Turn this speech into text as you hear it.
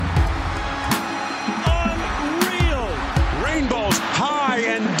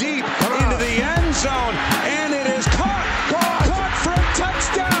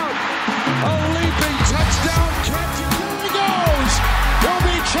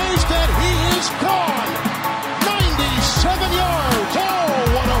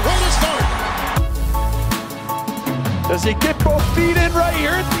Does he get both feet in right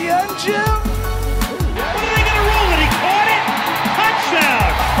here at the end, Jim? What are they going to roll it? He caught it. Touchdown.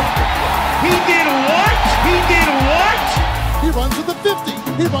 He did what? He did what? He runs to the 50.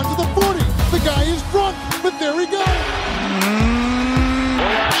 He runs to the 40. The guy is drunk, but there he goes. We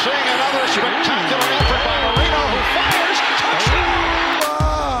are seeing another spectacular effort by Marino, who fires.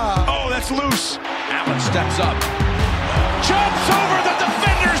 Touchdown. Oh, that's loose. Allen steps up. Jumps over the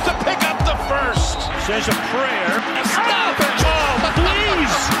defenders to pick up the first. Says a prayer. Stop it! Oh,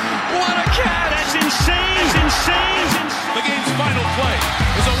 please. What a catch! That's insane. That's insane. The game's final play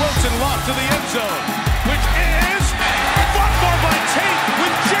is a Wilson lob to the end zone, which is fought for by Tate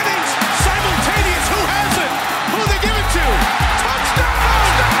with Jennings simultaneous. Who has it? Who they give it to? Touchdown!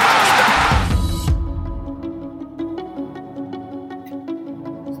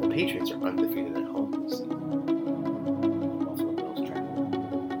 The Patriots are undefeated at home this season. Buffalo Bills travel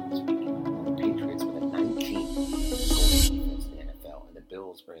this week. The Patriots are the 19th scoring defense in the NFL, and the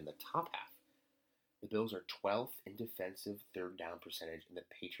Bills are in the top half. The Bills are 12th in defensive third down percentage, and the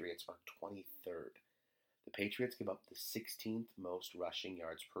Patriots are 23rd. The Patriots give up the 16th most rushing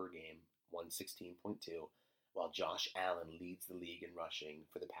yards per game, 116.2, while Josh Allen leads the league in rushing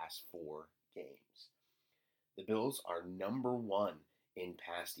for the past 4 games. The Bills are number 1 in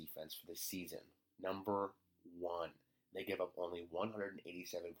pass defense for the season. Number 1. They give up only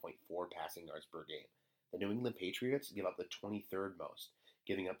 187.4 passing yards per game. The New England Patriots give up the 23rd most,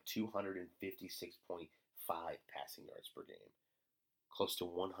 giving up 256.5 passing yards per game, close to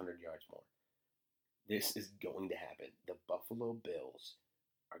 100 yards more. This is going to happen. The Buffalo Bills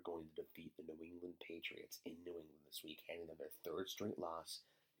are going to defeat the New England Patriots in New England this week, handing them their 3rd straight loss,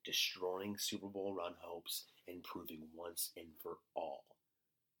 destroying Super Bowl run hopes, and proving once and for all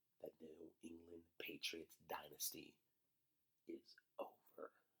that New England Patriots dynasty is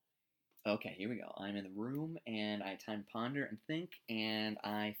over. Okay, here we go. I'm in the room, and I have time to ponder and think, and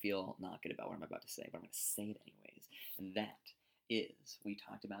I feel not good about what I'm about to say, but I'm going to say it anyways. And that is, we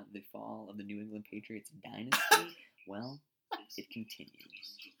talked about the fall of the New England Patriots dynasty. Well, it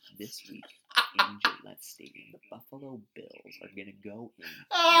continues. This week in Gillette Stadium, the Buffalo Bills are going to go in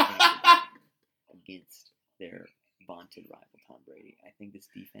against their vaunted rival, Tom Brady. I think this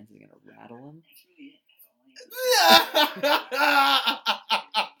defense is going to rattle them.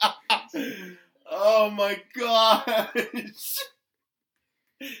 Oh my gosh.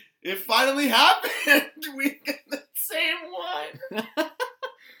 It finally happened. We got the same one.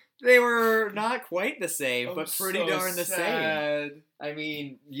 They were not quite the same, I'm but pretty so darn the sad. same. I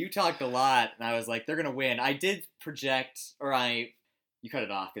mean, you talked a lot, and I was like, they're going to win. I did project, you cut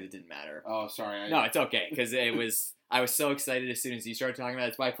it off because it didn't matter. Oh, sorry. No, it's okay, because I was so excited as soon as you started talking about it.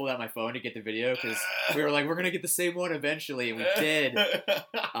 That's why I pulled out my phone to get the video, because we were like, we're going to get the same one eventually, and we did.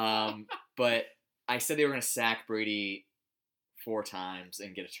 But I said they were going to sack Brady 4 times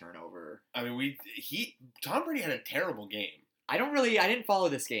and get a turnover. I mean, Tom Brady had a terrible game. I didn't follow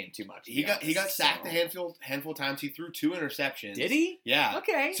this game too much. He got sacked a handful of times. He threw 2 interceptions. Did he? Yeah.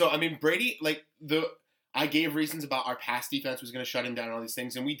 Okay. So I mean, Brady, I gave reasons about our pass defense was going to shut him down and all these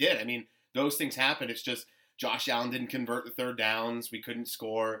things, and we did. I mean, those things happened. It's just Josh Allen didn't convert the 3rd downs. We couldn't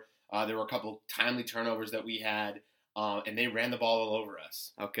score. There were a couple timely turnovers that we had, and they ran the ball all over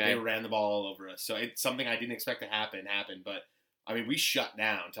us. Okay. They ran the ball all over us. So it's something I didn't expect to happen, but I mean, we shut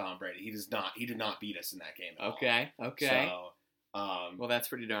down Tom Brady. He did not beat us in that game at all. Okay. So, well, that's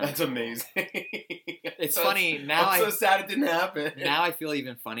pretty darn that's cool. amazing. It's funny now. I'm so sad it didn't happen. Now I feel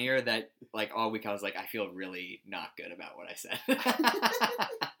even funnier that all week I was like, I feel really not good about what I said.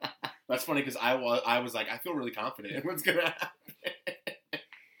 That's funny because I was like, I feel really confident in what's gonna happen.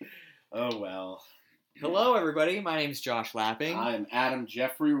 Oh well. Hello, everybody. My name's Josh Lapping. I'm Adam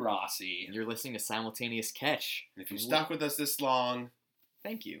Jeffrey Rossi. And you're listening to Simultaneous Catch. And if you stuck with us this long,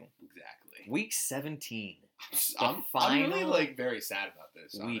 thank you. Exactly. Week 17. I'm really very sad about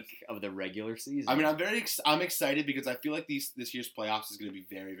this. Week honestly. of the regular season. I mean, I'm excited because I feel like this year's playoffs is going to be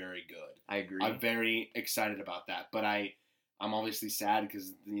very, very good. I agree. I'm very excited about that, but I'm obviously sad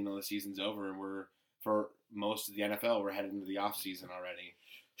because the season's over and for most of the NFL we're headed into the off season already.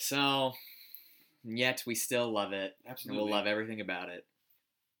 So, yet we still love it. Absolutely, and we'll love everything about it.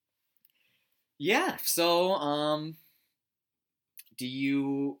 Yeah. So, do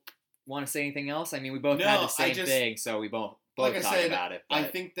you want to say anything else? I mean, we both had the same thing, so we both talked about it. But I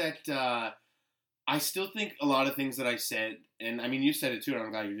think that I still think a lot of things that I said, and I mean, you said it too, and I'm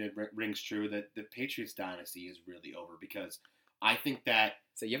glad you did, rings true, that the Patriots dynasty is really over because I think that...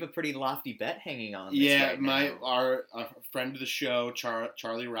 So you have a pretty lofty bet hanging on this right now. Our friend of the show,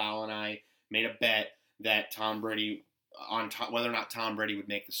 Charlie Rowell, and I made a bet that Tom Brady, whether or not Tom Brady would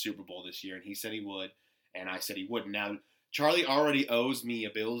make the Super Bowl this year, and he said he would. and I said he wouldn't. Now, Charlie already owes me a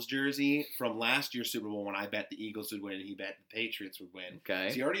Bills jersey from last year's Super Bowl when I bet the Eagles would win and he bet the Patriots would win. Okay.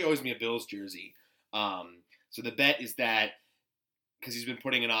 So he already owes me a Bills jersey. So the bet is that, because he's been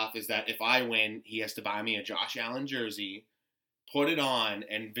putting it off, is that if I win, he has to buy me a Josh Allen jersey, put it on,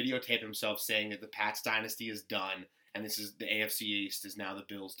 and videotape himself saying that the Pats dynasty is done and this is the AFC East is now the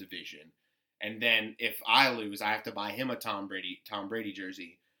Bills division. And then if I lose, I have to buy him a Tom Brady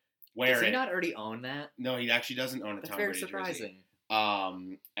jersey. Does he not already own that? No, he actually doesn't own a That's Tom very Brady surprising.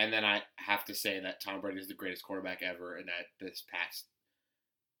 jersey. And then I have to say that Tom Brady is the greatest quarterback ever, and that this past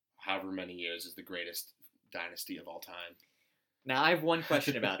however many years is the greatest dynasty of all time. Now, I have one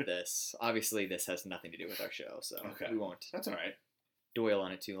question about this. Obviously, this has nothing to do with our show, so we won't That's all right. dwell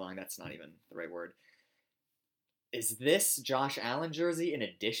on it too long. That's not even the right word. Is this Josh Allen jersey in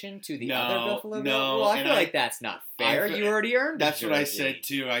addition to the other Buffalo Bills? No, Well, I feel like that's not fair. You already earned it. That's what I said,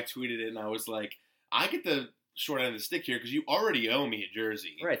 too. I tweeted it, and I was like, I get the short end of the stick here because you already owe me a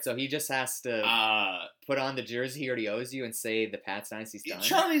jersey. Right, so he just has to put on the jersey he already owes you and say the Pats dynasty's done?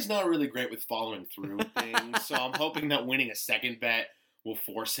 Charlie's not really great with following through with things, so I'm hoping that winning a second bet will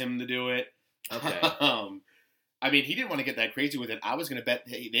force him to do it. Okay. I mean, he didn't want to get that crazy with it. I was going to bet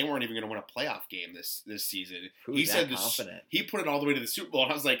they weren't even going to win a playoff game this season. Who's that confident? He put it all the way to the Super Bowl,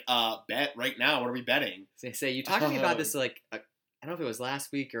 and I was like, bet right now. What are we betting? So you talked to me about this like I don't know if it was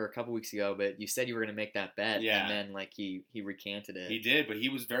last week or a couple weeks ago, but you said you were going to make that bet, and then like he recanted it. He did, but he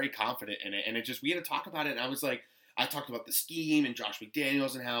was very confident in it, and it just we had to talk about it, and I was like, I talked about the scheme and Josh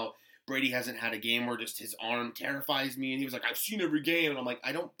McDaniels and how Brady hasn't had a game where just his arm terrifies me, and he was like, I've seen every game, and I'm like,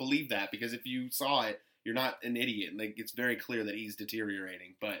 I don't believe that because if you saw it, you're not an idiot. Like it's very clear that he's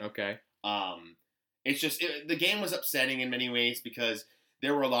deteriorating, but okay. It's just the game was upsetting in many ways because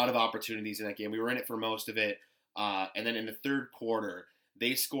there were a lot of opportunities in that game. We were in it for most of it. And then in the third quarter,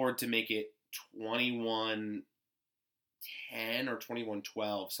 they scored to make it 21-10 or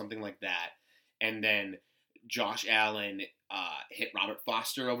 21-12, something like that. And then Josh Allen hit Robert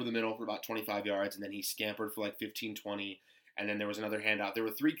Foster over the middle for about 25 yards, and then he scampered for like 15-20. And then there was another handout. There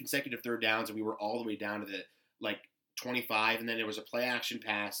were 3 consecutive third downs, and we were all the way down to the 25. And then there was a play action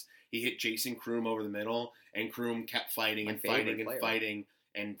pass. He hit Jason Kroom over the middle, and Kroom kept fighting and fighting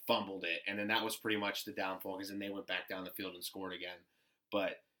and fumbled it. And then that was pretty much the downfall because then they went back down the field and scored again.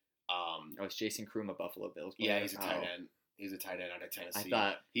 But is Jason Kroom a Buffalo Bills player? Yeah, he's a tight end. He's a tight end out of Tennessee. I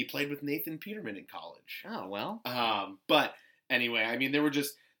thought he played with Nathan Peterman in college. Oh well. But anyway, I mean, there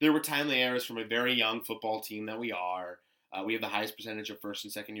were timely errors from a very young football team that we are. We have the highest percentage of first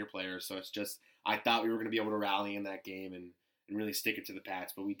and second year players, so it's just I thought we were going to be able to rally in that game and really stick it to the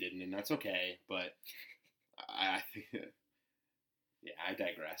Pats, but we didn't, and that's okay. But I think, yeah, I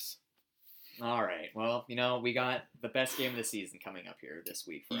digress. All right. Well, we got the best game of the season coming up here this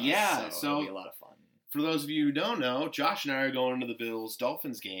week for us. Yeah, so it'll be a lot of fun. For those of you who don't know, Josh and I are going to the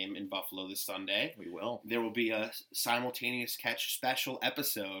Bills-Dolphins game in Buffalo this Sunday. We will. There will be a simultaneous catch special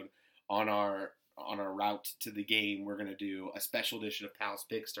episode on our route to the game. We're going to do a special edition of Pal's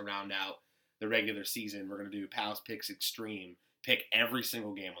Picks to round out the regular season. We're going to do Pal's Picks Extreme. Pick every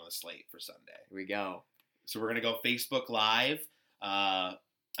single game on the slate for Sunday. Here we go. So we're going to go Facebook Live. I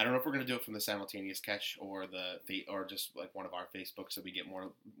don't know if we're going to do it from the simultaneous catch or just like one of our Facebooks so we get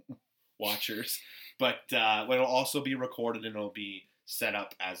more watchers. But it'll also be recorded and it'll be set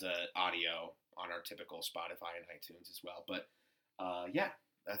up as an audio on our typical Spotify and iTunes as well. But yeah,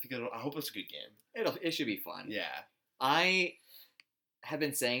 I hope it's a good game. It should be fun. Yeah. I have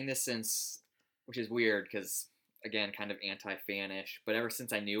been saying this since, which is weird because, again, kind of anti-fanish, but ever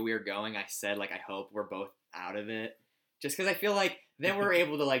since I knew we were going, I said, I hope we're both out of it. Just because I feel like then we're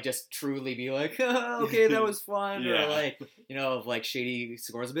able to, just truly be like, oh, okay, that was fun. Yeah. Or, if, Shady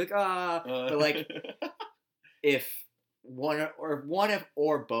scores, I'll be like, But, if one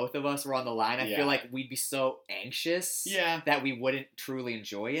or both of us were on the line, I feel like we'd be so anxious that we wouldn't truly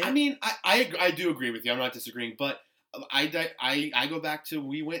enjoy it. I mean, I do agree with you. I'm not disagreeing, but I go back to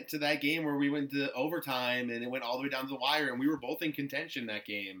we went to that game where we went to overtime and it went all the way down to the wire and we were both in contention that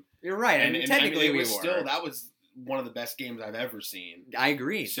game. You're right. And technically we were. Still, that was one of the best games I've ever seen. I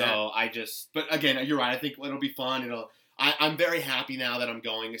agree. So but again, you're right. I think it'll be fun. I'm very happy now that I'm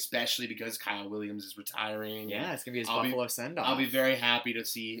going, especially because Kyle Williams is retiring. Yeah, it's gonna be his Buffalo send-off. I'll be very happy to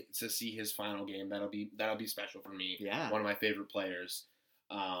see his final game. That'll be special for me. Yeah, one of my favorite players,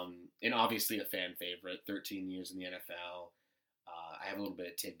 and obviously a fan favorite. 13 years in the NFL. I have a little bit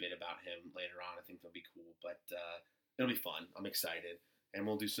of tidbit about him later on. I think they'll be cool, but it'll be fun. I'm excited, and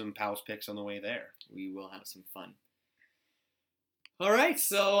we'll do some Pal's Picks on the way there. We will have some fun. All right,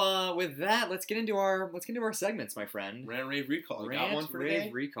 so with that, let's get into our segments, my friend. Rant, rave, recall. You got Rant, one for rave,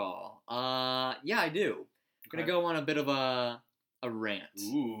 today? recall. Yeah, I do. I'm gonna go on a bit of a rant.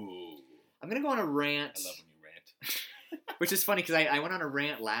 Ooh. I'm gonna go on a rant. I love when you rant. Which is funny because I went on a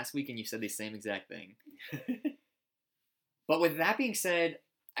rant last week and you said the same exact thing. But with that being said,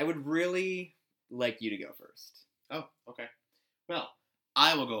 I would really like you to go first. Oh, okay. Well,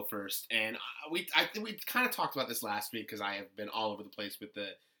 I will go first, and I think we kind of talked about this last week because I have been all over the place with the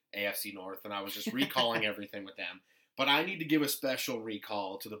AFC North, and I was just recalling everything with them. But I need to give a special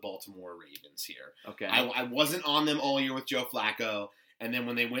recall to the Baltimore Ravens here. Okay. I wasn't on them all year with Joe Flacco, and then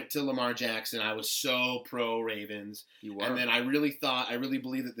when they went to Lamar Jackson, I was so pro Ravens. You were. And then I really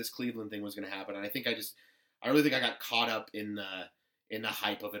believed that this Cleveland thing was going to happen, and I really think I got caught up in the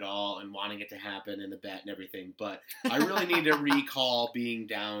hype of it all and wanting it to happen and the bet and everything. But I really need to recall being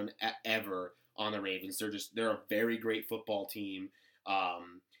down ever on the Ravens. They're a very great football team.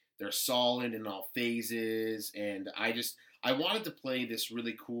 They're solid in all phases, and I wanted to play this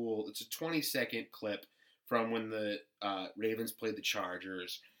really cool. It's a 20-second clip from when the Ravens played the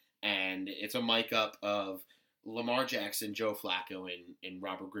Chargers, and it's a mic up of Lamar Jackson, Joe Flacco, and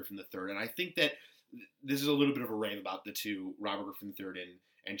Robert Griffin III. And I think that this is a little bit of a rave about the two, Robert Griffin III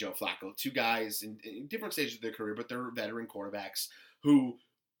and Joe Flacco. Two guys in different stages of their career, but they're veteran quarterbacks who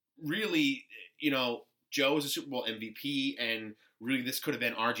really, Joe is a Super Bowl MVP, and really this could have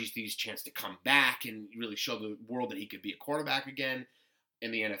been RG3's chance to come back and really show the world that he could be a quarterback again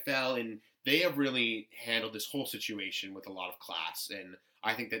in the NFL. And they have really handled this whole situation with a lot of class, and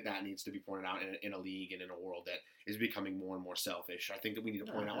I think that needs to be pointed out in a league and in a world that is becoming more and more selfish. I think that we need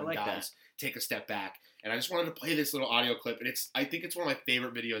to point out when guys take a step back. And I just wanted to play this little audio clip, and I think it's one of my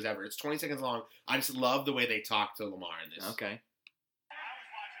favorite videos ever. It's 20 seconds long. I just love the way they talk to Lamar in this. Okay.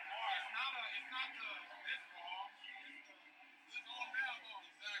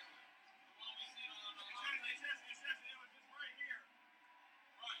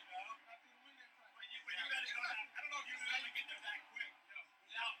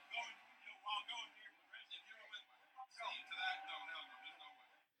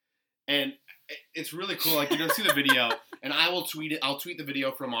 And it's really cool. Like, you're going to see the video, and I will tweet it. I'll tweet the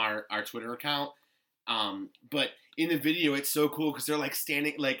video from our Twitter account. But in the video, it's so cool because they're like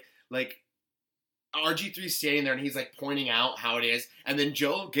standing, like RG3's standing there, and he's like pointing out how it is. And then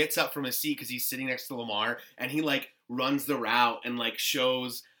Joe gets up from his seat because he's sitting next to Lamar, and he like runs the route and like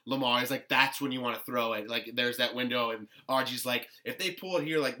shows Lamar. He's like, that's when you want to throw it. Like, there's that window, and RG's like, if they pull it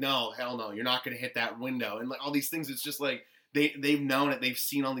here, like, no, hell no, you're not going to hit that window. And like all these things, it's just like, They've known it. They've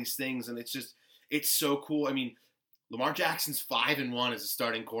seen all these things, and it's so cool. I mean, Lamar Jackson's 5-1 as a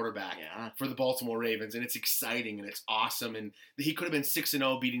starting quarterback for the Baltimore Ravens, and it's exciting and it's awesome. And he could have been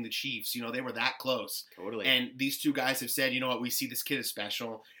 6-0 beating the Chiefs. They were that close. Totally. And these two guys have said, you know what, we see this kid is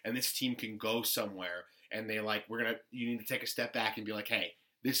special, and this team can go somewhere. And they like, you need to take a step back and be like, hey,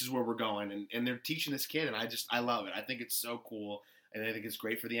 this is where we're going. And they're teaching this kid, and I love it. I think it's so cool. And I think it's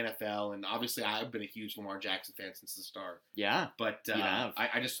great for the NFL. And obviously, I've been a huge Lamar Jackson fan since the start. Yeah. But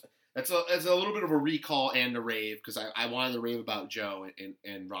that's a little bit of a recall and a rave because I wanted to rave about Joe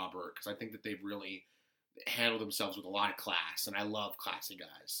and Robert because I think that they've really handled themselves with a lot of class. And I love classy guys.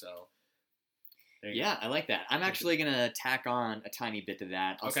 So, yeah, I like that. I'm actually going to tack on a tiny bit to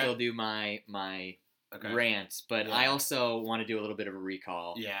that. I'll still do my rant, but I also want to do a little bit of a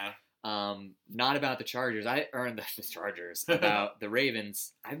recall. Yeah. Not about the Chargers. The Chargers. About the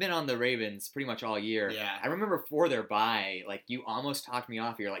Ravens. I've been on the Ravens pretty much all year. Yeah. I remember before their bye, like you almost talked me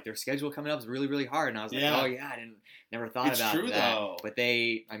off. You're like, their schedule coming up is really, really hard, and I was like, oh yeah, never thought about that. It's true though. But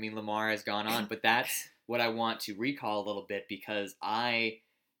Lamar has gone on. But that's what I want to recall a little bit because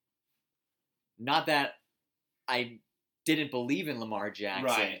not that I didn't believe in Lamar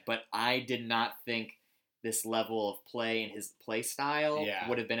Jackson, but I did not think this level of play and his play style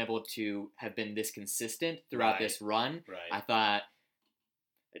would have been able to have been this consistent throughout this run. Right. I thought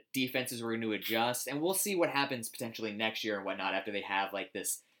defenses were going to adjust, and we'll see what happens potentially next year and whatnot after they have like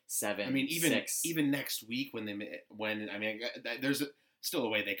this 7-6. Even next week there's still a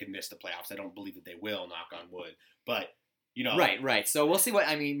way they could miss the playoffs. I don't believe that they will. Knock on wood, but right. So we'll see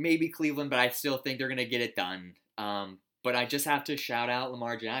maybe Cleveland, but I still think they're going to get it done. But I just have to shout out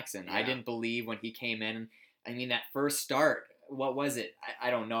Lamar Jackson. Yeah. I didn't believe when he came in. That first start, what was it? I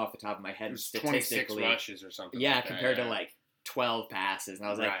don't know off the top of my head. It was 26 rushes or something. Yeah, compared to like 12 passes. And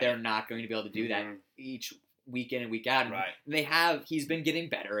I was like, they're not going to be able to do that each week in and week out. And he's been getting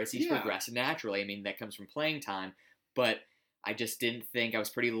better as he's progressed naturally. That comes from playing time. But I just didn't think, I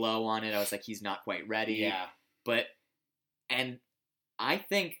was pretty low on it. I was like, he's not quite ready. Yeah. And I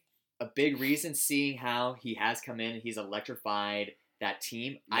think a big reason, seeing how he has come in, he's electrified that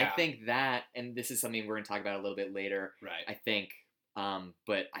team. Yeah. I think that, and this is something we're going to talk about a little bit later, Right. I think,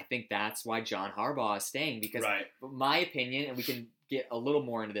 but I think that's why John Harbaugh is staying, because Right. my opinion, and we can get a little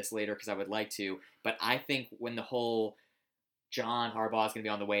more into this later because I would like to, but I think when the whole John Harbaugh is going to be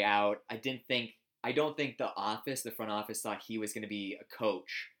on the way out, I don't think the front office thought he was going to be a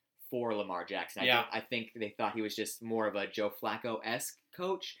coach for Lamar Jackson. I think they thought he was just more of a Joe Flacco-esque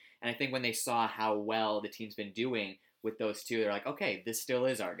coach. And I think when they saw how well the team's been doing with those two, they're like, okay, this still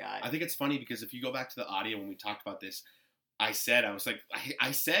is our guy. I think it's funny because if you go back to the audio when we talked about this, I'm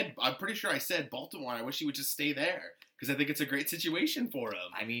pretty sure I said Baltimore, I wish he would just stay there because I think it's a great situation for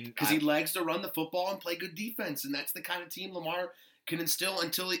him. I mean, because he likes to run the football and play good defense, and that's the kind of team Lamar can instill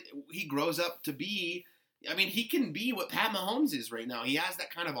until he grows up to be. I mean, he can be what Pat Mahomes is right now. He has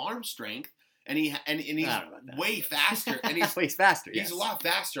that kind of arm strength, and he's way faster. And he's faster. He's a lot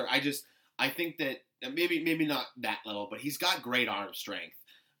faster. I think that maybe not that level, but he's got great arm strength.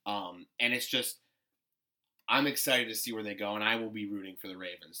 And it's just, I'm excited to see where they go, and I will be rooting for the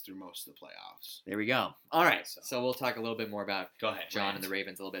Ravens through most of the playoffs. There we go. All right, so we'll talk a little bit more about John and the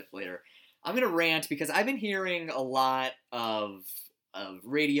Ravens a little bit later. I'm going to rant because I've been hearing a lot of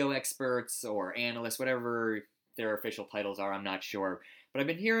radio experts or analysts, whatever their official titles are, I'm not sure. But I've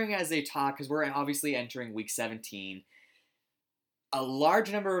been hearing as they talk, because we're obviously entering Week 17, a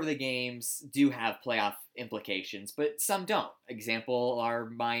large number of the games do have playoff implications, but some don't. Example, our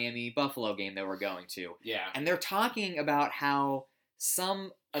Miami-Buffalo game that we're going to. Yeah. And they're talking about how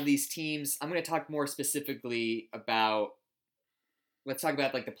some of these teams, I'm going to talk more specifically about, let's talk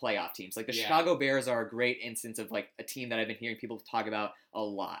about like the playoff teams. Like the Chicago Bears are a great instance of like a team that I've been hearing people talk about a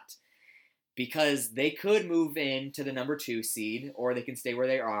lot. Because they could move into the number 2 seed, or they can stay where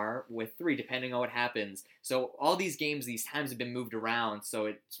they are with 3, depending on what happens. So all these games, these times have been moved around, so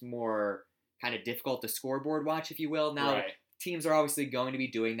it's more kind of difficult to scoreboard watch, if you will. Now, teams are obviously going to be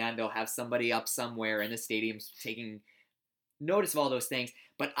doing that. They'll have somebody up somewhere in the stadiums taking notice of all those things.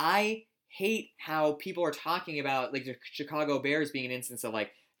 But I hate how people are talking about like the Chicago Bears being an instance of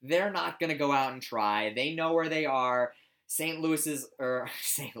like, they're not going to go out and try. They know where they are. St. Louis.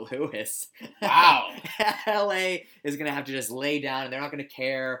 Wow. LA is going to have to just lay down, and they're not going to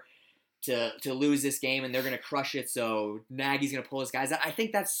care to lose this game, and they're going to crush it, so Nagy's going to pull his guys out. I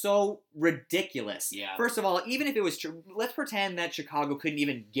think that's so ridiculous. Yeah. First of all, even if it was true, let's pretend that Chicago couldn't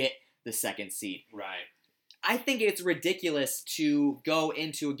even get the 2nd seed. Right. I think it's ridiculous to go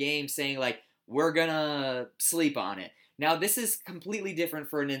into a game saying, like, we're going to sleep on it. Now, this is completely different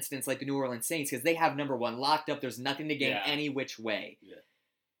for an instance like the New Orleans Saints because they have number 1 locked up. There's nothing to gain any which way. Yeah.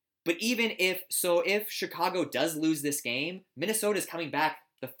 But even if Chicago does lose this game, Minnesota's coming back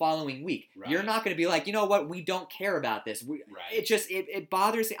the following week. Right. You're not going to be like, you know what, we don't care about this. It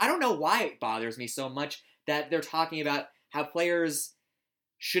bothers me. I don't know why it bothers me so much that they're talking about how players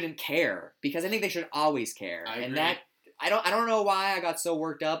shouldn't care because I think they should always care. I agree. That I don't know why I got so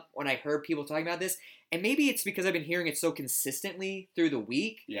worked up when I heard people talking about this. And maybe it's because I've been hearing it so consistently through the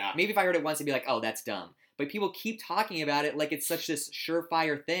week. Yeah. Maybe if I heard it once, I'd be like, oh, that's dumb. But people keep talking about it like it's such this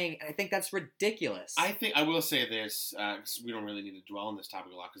surefire thing, and I think that's ridiculous. I will say this, because we don't really need to dwell on this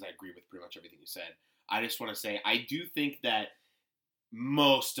topic a lot because I agree with pretty much everything you said. I just want to say I do think that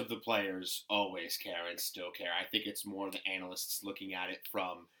most of the players always care and still care. I think it's more the analysts looking at it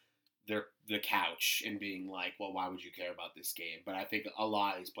from the couch and being like, well, why would you care about this game? But I think a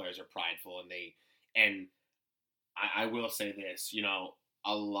lot of these players are prideful, and I will say this,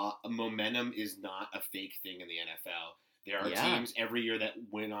 momentum is not a fake thing in the NFL. There are teams every year that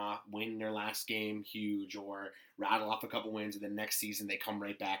win their last game huge or rattle off a couple wins, and then next season they come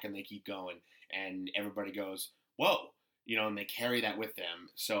right back and they keep going, and everybody goes, whoa, and they carry that with them.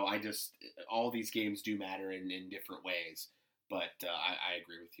 So all these games do matter in different ways. But I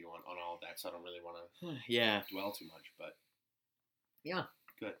agree with you on all of that, so I don't really want to dwell too much. But yeah,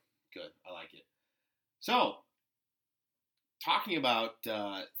 good, I like it. So, talking about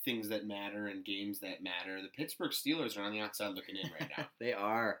things that matter and games that matter, the Pittsburgh Steelers are on the outside looking in right now. They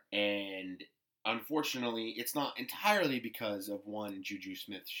are. And unfortunately, it's not entirely because of one Juju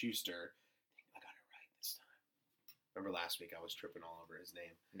Smith-Schuster. I got it right this time. Remember last week I was tripping all over his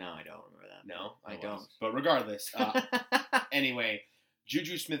name? No, I don't remember that. No? I don't. But regardless, anyway,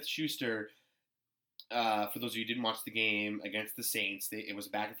 Juju Smith-Schuster, for those of you who didn't watch the game against the Saints, it was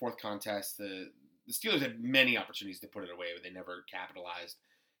a back-and-forth contest. The Steelers had many opportunities to put it away, but they never capitalized.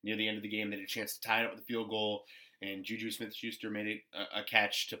 Near the end of the game, they had a chance to tie it up with a field goal, and Juju Smith-Schuster made a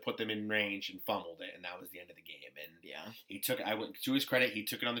catch to put them in range and fumbled it, and that was the end of the game. And I went to his credit, he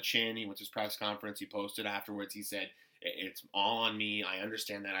took it on the chin. He went to his press conference. He posted afterwards. He said, "It's all on me. I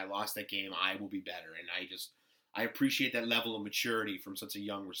understand that I lost that game. I will be better." And I appreciate that level of maturity from such a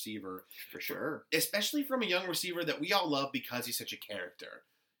young receiver. For sure. Especially from a young receiver that we all love because he's such a character.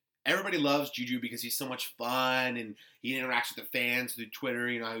 Everybody loves Juju because he's so much fun and he interacts with the fans through Twitter.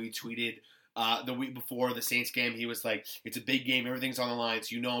 You know how he tweeted the week before the Saints game. He was like, it's a big game. Everything's on the line.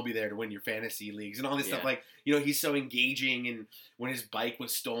 So you know I'll be there to win your fantasy leagues and all this stuff. Like, you know, he's so engaging. And when his bike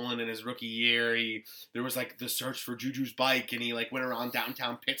was stolen in his rookie year, there was like the search for Juju's bike and he like went around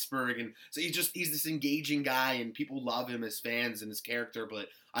downtown Pittsburgh. And so he's this engaging guy and people love him as fans and his character. But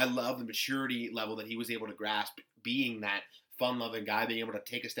I love the maturity level that he was able to grasp being that fun-loving guy, being able to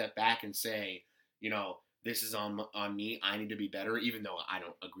take a step back and say, you know, this is on me. I need to be better, even though I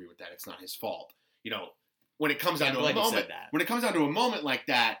don't agree with that. It's not his fault. You know, when it comes down to a moment like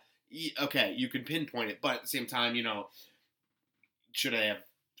that, okay, you can pinpoint it. But at the same time, you know, should they have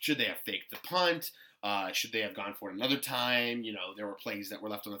faked the punt? Should they have gone for it another time? You know, there were plays that were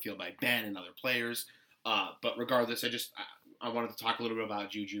left on the field by Ben and other players. But regardless, I wanted to talk a little bit about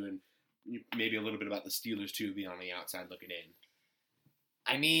Juju and maybe a little bit about the Steelers, too, being on the outside looking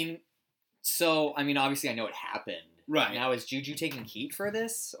in. Obviously I know it happened. Right. Now, is Juju taking heat for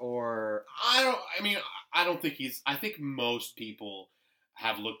this, or? I don't think I think most people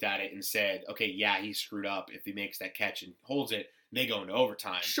have looked at it and said, okay, yeah, he screwed up. If he makes that catch and holds it, they go into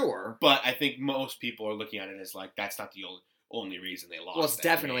overtime. Sure. But I think most people are looking at it as like, that's not the only reason they lost. Well, it's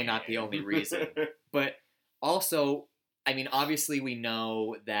definitely not the only reason. But also, obviously we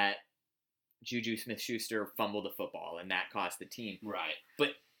know that Juju Smith-Schuster fumbled the football, and that cost the team. Right.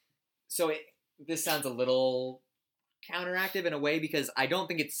 But, this sounds a little counteractive in a way, because I don't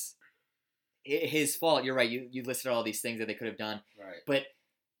think it's his fault. You're right, you listed all these things that they could have done. Right. But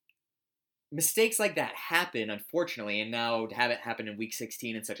mistakes like that happen, unfortunately, and now to have it happen in Week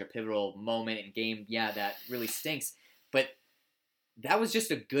 16 in such a pivotal moment in game, that really stinks. But that was just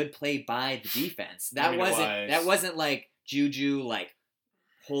a good play by the defense. That wasn't like Juju, like,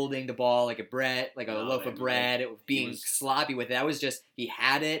 holding the ball like a loaf of bread, being sloppy with it. That was just, he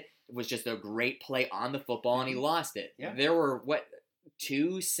had it. It was just a great play on the football, and he lost it. Yeah. There were,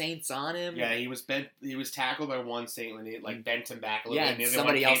 2 Saints on him? Yeah, he was tackled by one Saint when he bent him back a little bit. And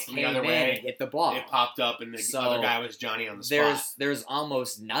somebody else came in and hit the ball. It popped up, and the other guy was Johnny on the spot. There's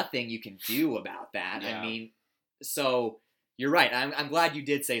almost nothing you can do about that. Yeah. So you're right. I'm glad you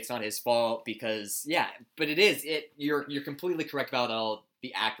did say it's not his fault, because but it is. You're completely correct about all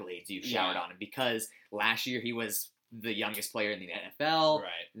the accolades you showered on him, because last year he was the youngest player in the NFL. Right.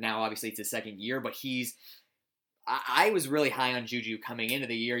 Now, obviously, it's his second year, but I was really high on Juju coming into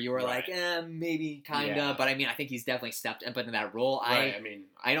the year. You were like, maybe, kind of. But, I think he's definitely stepped up into that role. Right.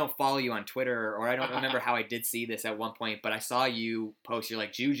 I don't follow you on Twitter, or I don't remember how I did see this at one point, but I saw you post, you're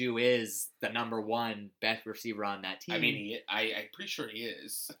like, Juju is the number 1 best receiver on that team. I'm pretty sure he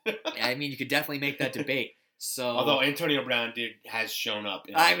is. You could definitely make that debate. So, although Antonio Brown has shown up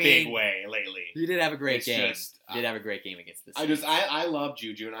in a big way lately. He did have a great game. He did have a great game against the Saints. I love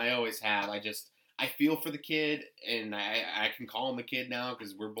Juju, and I always have. I feel for the kid, and I can call him the kid now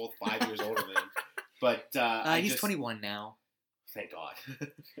because we're both 5 years older than him. But he's 21 now. Thank God.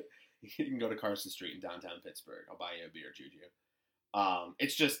 You can go to Carson Street in downtown Pittsburgh. I'll buy you a beer, Juju.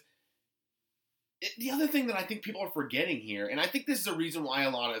 It's just the other thing that I think people are forgetting here, and I think this is a reason why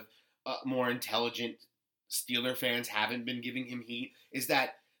a lot of more intelligent Steeler fans haven't been giving him heat, is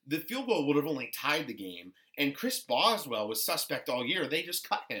that the field goal would have only tied the game, and Chris Boswell was suspect all year. They just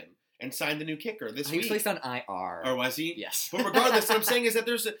cut him and signed the new kicker this week. He was placed on IR. Or was he? Yes. But regardless, what I'm saying is that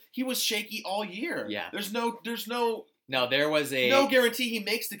he was shaky all year. Yeah. There was no guarantee he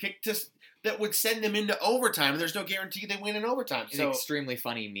makes the kick that would send them into overtime. There's no guarantee they win in overtime. An extremely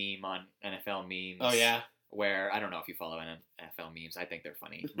funny meme on NFL memes. Oh, yeah? Where, I don't know if you follow NFL memes. I think they're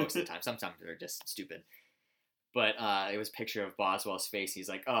funny most of the time. Sometimes they're just stupid. But it was a picture of Boswell's face. He's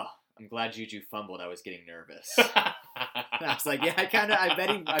like, oh, I'm glad Juju fumbled. I was getting nervous. I was like,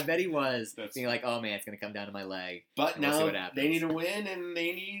 I bet he was. Being like, oh man, it's going to come down to my leg. But now they need to win, and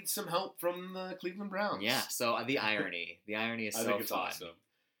they need some help from the Cleveland Browns. Yeah, so the irony is so I think it's fun. Awesome.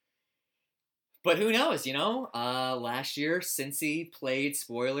 But who knows, last year, Cincy played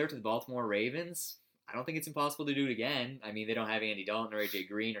spoiler to the Baltimore Ravens. I don't think it's impossible to do it again. They don't have Andy Dalton or AJ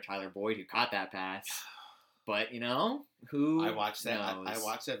Green or Tyler Boyd who caught that pass. But, who I watched that. knows? I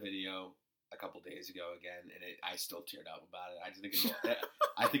watched that video a couple days ago again, and I still teared up about it.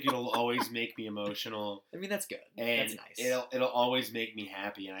 I think it'll always make me emotional. That's good. And that's nice. It'll always make me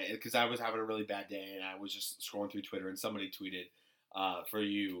happy, and because I was having a really bad day, and I was just scrolling through Twitter, and somebody tweeted, for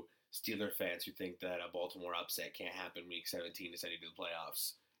you Steeler fans who think that a Baltimore upset can't happen Week 17 to send you to the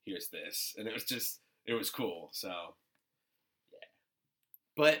playoffs, here's this, and it was cool. So.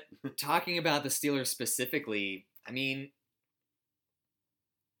 But talking about the Steelers specifically, I mean,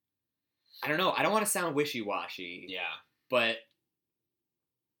 I don't know. I don't want to sound wishy-washy. Yeah. But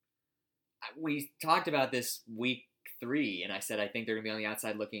we talked about this week 3, and I said I think they're going to be on the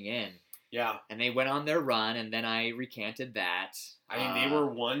outside looking in. Yeah. And they went on their run, and then I recanted that. I mean, they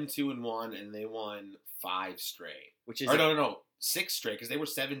were 1-2-1, and they won 5 straight. Which is no, 6 straight, because they were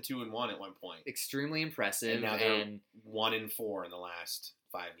 7-2-1 at one point. Extremely impressive. And now they're 1-4 in the last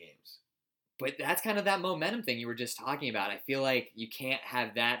 5 games. But that's kind of that momentum thing you were just talking about. I feel like you can't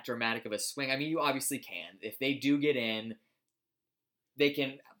have that dramatic of a swing. I mean, you obviously can. If they do get in, they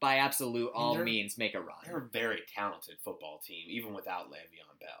can, by absolute all means, make a run. They're a very talented football team, even without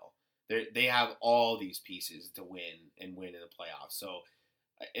Le'Veon Bell. They have all these pieces to win in the playoffs. So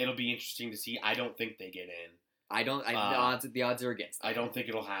it'll be interesting to see. I don't think they get in. The odds are against them. I don't think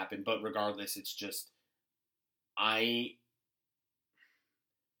it'll happen. But regardless, it's just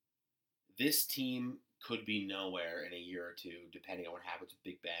this team could be nowhere in a year or two, depending on what happens with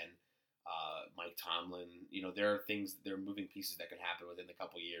Big Ben, Mike Tomlin. There are moving pieces that could happen within a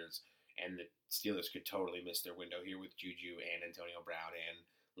couple years, and the Steelers could totally miss their window here with Juju and Antonio Brown and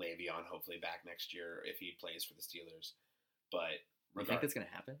Le'Veon hopefully back next year if he plays for the Steelers. But you think that's going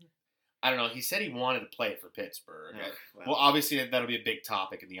to happen? I don't know. He said he wanted to play for Pittsburgh. Oh, well, obviously that'll be a big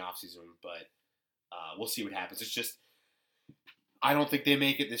topic in the offseason, but we'll see what happens. It's just I don't think they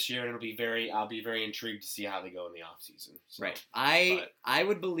make it this year, and I'll be very intrigued to see how they go in the offseason. So, right. I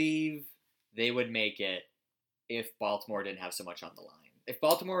would believe they would make it if Baltimore didn't have so much on the line. If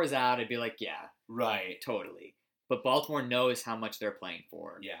Baltimore was out, I'd be like, yeah, right, totally. But Baltimore knows how much they're playing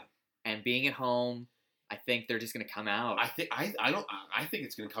for. Yeah. And being at home, I think they're just going to come out. I think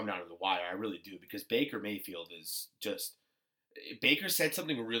it's going to come down to the wire. I really do, because Baker Mayfield is just. Baker said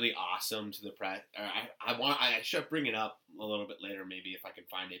something really awesome to the press. I should bring it up a little bit later, maybe if I can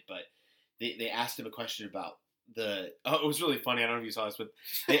find it. But they asked him a question about it was really funny. I don't know if you saw this, but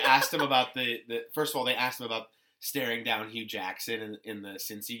they asked him about first of all, they asked him about staring down Hugh Jackson in the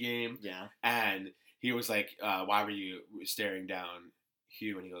Cincy game. Yeah. And he was like, why were you staring down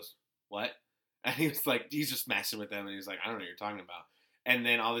Hugh? And he goes, what? And he was like, he's just messing with them. And he was like, I don't know what you're talking about. And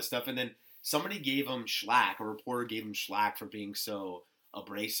then all this stuff. And then somebody gave him slack. A reporter gave him slack for being so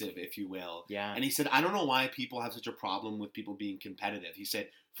abrasive, if you will. Yeah. And he said, I don't know why people have such a problem with people being competitive. He said,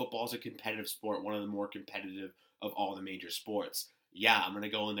 football's a competitive sport, one of the more competitive of all the major sports. Yeah, I'm going to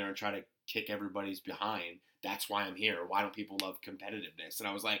go in there and try to kick everybody's behind. That's why I'm here. Why don't people love competitiveness? And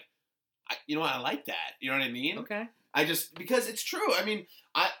I was like, I like that. You know what I mean? Okay. Because it's true. I mean,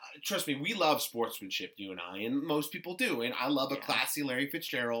 trust me, we love sportsmanship, you and I, and most people do. And I love a classy Larry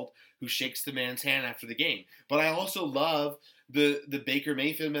Fitzgerald who shakes the man's hand after the game. But I also love the Baker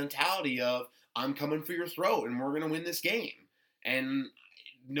Mayfield mentality of, I'm coming for your throat and we're going to win this game. And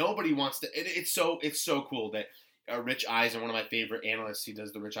nobody wants to. It's so cool that Rich Eisen, one of my favorite analysts, he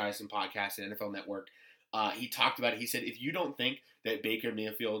does the Rich Eisen podcast at NFL Network. He talked about it. He said, if you don't think that Baker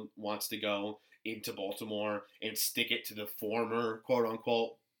Mayfield wants to go into Baltimore and stick it to the former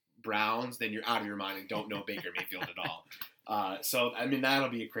quote-unquote Browns, then you're out of your mind and don't know Baker Mayfield at all. So, I mean, that'll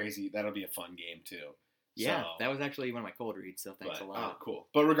be a fun game, too. Yeah, so, that was actually one of my cold reads, so thanks a lot. Oh, cool.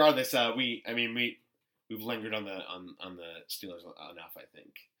 But regardless, we've lingered on the Steelers enough, I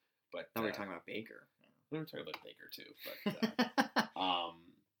think. But now we're talking about Baker. We were talking about Baker, too.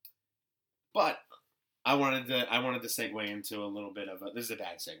 But I wanted to segue into a little bit of this is a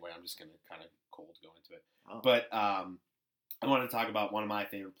bad segue. I'm just going to kind of cold go into it. Oh. But I wanted to talk about one of my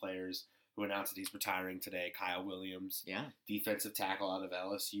favorite players who announced that he's retiring today, Kyle Williams. Yeah. Defensive tackle out of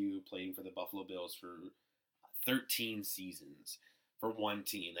LSU, playing for the Buffalo Bills for 13 seasons for one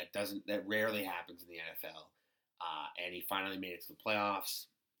team. That rarely happens in the NFL. And he finally made it to the playoffs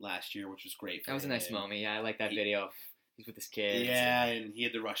last year, which was great for him. That was a nice moment. Yeah, I like that video. He's with his kids. Yeah, and he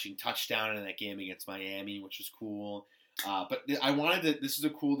had the rushing touchdown in that game against Miami, which was cool. But I wanted to. This is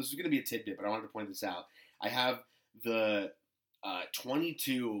going to be a tidbit, but I wanted to point this out. I have the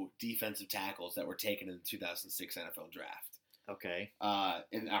 22 defensive tackles that were taken in the 2006 NFL draft. Okay.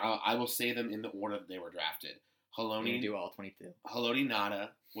 And I will say them in the order that they were drafted. Haloti. You do all 22. Haloti Ngata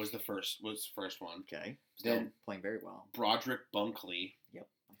was the first one. Okay. Still playing very well. Broderick Bunkley. Yep,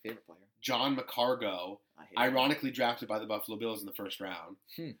 my favorite player. John McCargo, ironically drafted by the Buffalo Bills in the first round.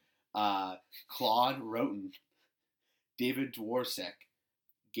 Claude Roten, David Dworsek,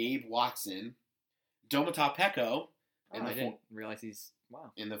 Gabe Watson, Domata Peko. I didn't realize he's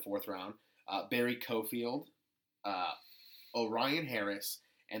in the fourth round. Barry Cofield, Orion Harris,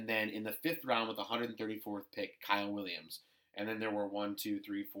 and then in the fifth round with the 134th pick, Kyle Williams. And then there were 1, 2,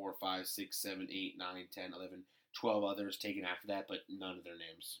 3, 4, 5, 6, 7, 8, 9, 10, 11, 12 others taken after that, but none of their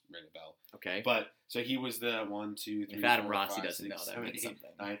names ring a bell. Okay. But so he was the 1, 2, 3, If Adam 4, Rossi 5, doesn't 6, know, that 7, means 8, something.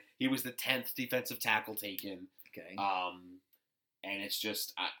 9. He was the 10th defensive tackle taken. Okay. And it's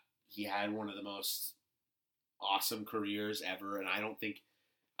just he had one of the most awesome careers ever, and I don't think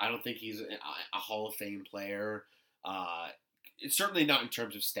he's a Hall of Fame player. It's certainly not in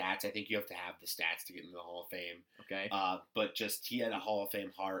terms of stats. I think you have to have the stats to get into the Hall of Fame. Okay. But just he had a Hall of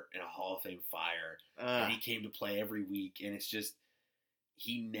Fame heart and a Hall of Fame fire, and he came to play every week, and it's just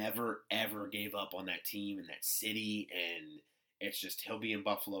he never ever gave up on that team and that city, and it's just he'll be in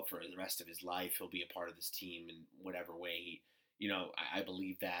Buffalo for the rest of his life. He'll be a part of this team in whatever way. I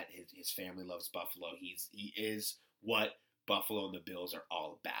believe that his family loves Buffalo. He is what Buffalo and the Bills are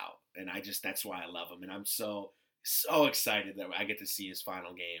all about, and that's why I love him, and I'm so excited that I get to see his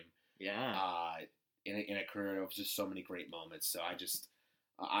final game. Yeah. In a career of just so many great moments. So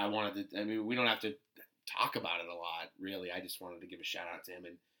I wanted to. I mean, we don't have to talk about it a lot, really. I just wanted to give a shout out to him.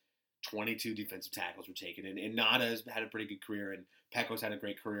 And 22 defensive tackles were taken, and Nada's had a pretty good career, and Pecco's had a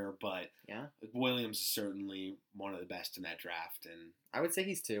great career, but Williams is certainly one of the best in that draft. And I would say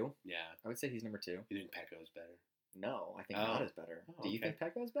he's 2. Yeah, I would say he's number 2. You think Pecco's better? No, I think Nada's better. Do you think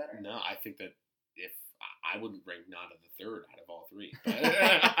Pecco's better? No, I think that if I wouldn't rank Nada the 3rd out of all 3.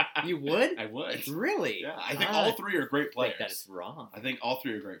 But you would? I would. Really? Yeah, I think all 3 are great players. I think that is wrong. I think all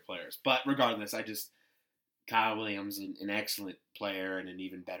 3 are great players. But regardless, Kyle Williams, an excellent player and an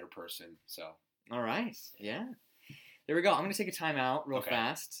even better person. So. All right. Yeah. There we go. I'm going to take a timeout real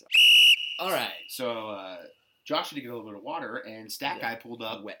fast. All right. So Josh had to get a little bit of water, and Stat Guy pulled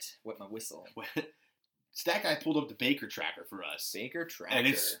up. Wet my whistle. Stat Guy pulled up the Baker tracker for us. Baker tracker. And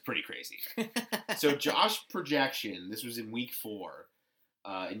it's pretty crazy. So Josh projection, this was in week 4,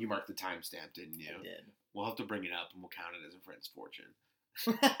 and you marked the timestamp, didn't you? I did. We'll have to bring it up, and we'll count it as a friend's fortune.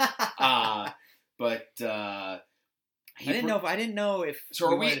 But I didn't know if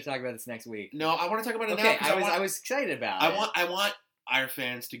we wanted to talk about this next week. No, I want to talk about it now. Okay, I was excited about it. I want our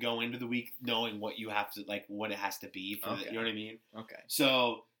fans to go into the week knowing what you have to what it has to be for you know what I mean? Okay.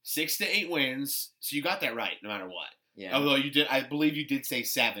 So 6 to 8 wins. So you got that right no matter what. Yeah. Although I believe you did say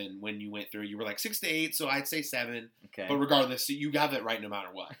 7 when you went through. You were like 6 to 8, so I'd say 7. Okay. But regardless, so you got that right no matter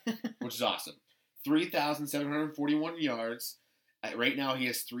what, which is awesome. 3,741 yards. Right now he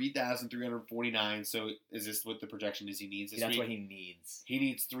has 3,349. So is this what the projection is he needs this week? That's what he needs. He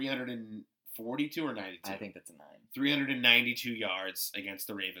needs 342 or 92. I think that's a 9. 392 yards against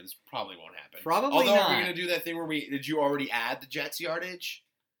the Ravens probably won't happen. Probably Although, not. are we going to do that thing where did you already add the Jets yardage?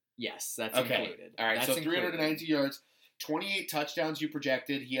 Yes, that's okay. included. All right, that's so 392 yards, 28 touchdowns you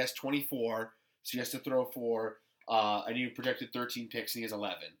projected. He has 24, so he has to throw 4. And you projected 13 picks, and he has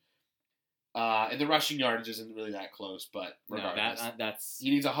 11. And the rushing yardage isn't really that close, but regardless. No, that's... He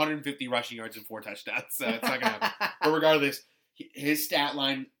needs 150 rushing yards and 4 touchdowns, so it's not going to happen. But regardless, his stat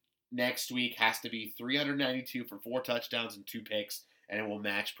line next week has to be 392 for 4 touchdowns and 2 picks, and it will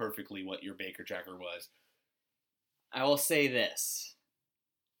match perfectly what your Baker tracker was. I will say this.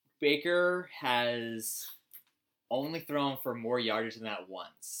 Baker has only thrown for more yardage than that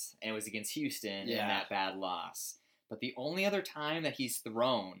once, and it was against Houston in that bad loss. But the only other time that he's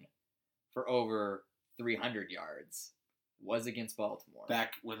thrown for over 300 yards was against Baltimore.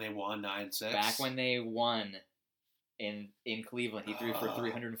 Back when they won 9-6? Back when they won in Cleveland. He threw for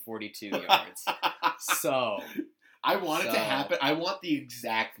 342 yards. So... I want it to happen. I want the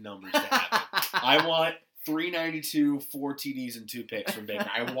exact numbers to happen. I want 392, 4 TDs, and 2 picks from Baker.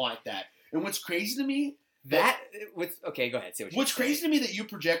 I want that. And what's crazy to me... Okay, go ahead. Say what's crazy to me that you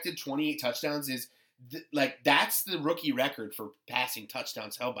projected 28 touchdowns is... that's the rookie record for passing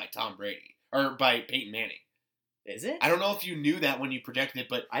touchdowns held by Tom Brady. Or by Peyton Manning. Is it? I don't know if you knew that when you projected it,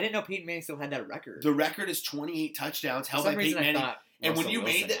 but... I didn't know Peyton Manning still had that record. The record is 28 touchdowns held by Peyton Manning. And when you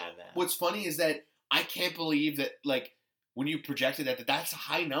made that... What's funny is that I can't believe that, when you projected that's a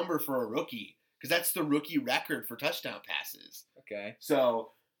high number for a rookie. Because that's the rookie record for touchdown passes. Okay.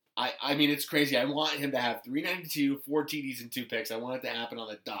 So... I mean, it's crazy. I want him to have 392, 4 TDs, and 2 picks. I want it to happen on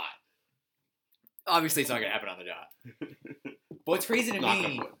the dot. Obviously, it's not going to happen on the dot. But what's crazy to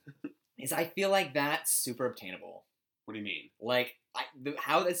me is I feel like that's super obtainable. What do you mean?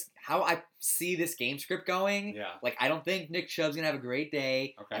 How I see this game script going. Yeah. I don't think Nick Chubb's going to have a great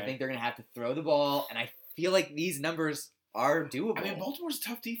day. Okay. I think they're going to have to throw the ball, and I feel like these numbers are doable. I mean, Baltimore's a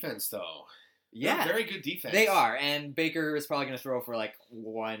tough defense, though. Yeah. They're a very good defense. They are, and Baker is probably going to throw for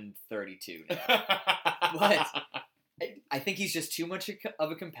 132 now. But I think he's just too much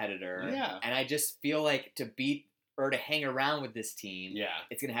of a competitor. Yeah. And I just feel like to beat or to hang around with this team,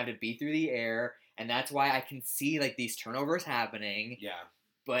 it's going to have to be through the air, and that's why I can see these turnovers happening. Yeah.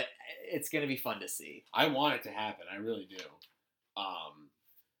 but it's going to be fun to see. I want it to happen. I really do.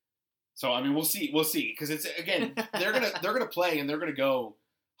 So I mean, we'll see. We'll see, because it's, again, they're gonna play and they're gonna go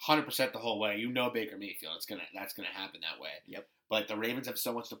 100% the whole way. You know, Baker Mayfield. That's gonna happen that way. Yep. But the Ravens have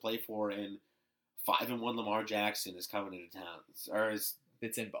so much to play for, and 5-1 Lamar Jackson is coming into town, or is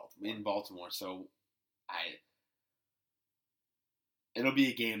It's in Baltimore. in Baltimore. So it'll be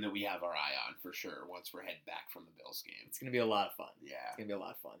a game that we have our eye on for sure once we're heading back from the Bills game. It's going to be a lot of fun. Yeah. It's going to be a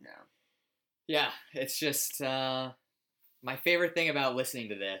lot of fun. Yeah. Yeah, it's just my favorite thing about listening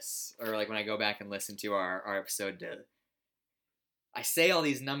to this, or like when I go back and listen to our episode, I say all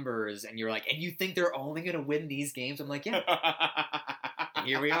these numbers, and you're like, and you think they're only going to win these games? I'm like, yeah. And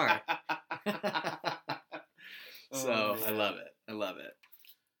here we are. So I love it. I love it.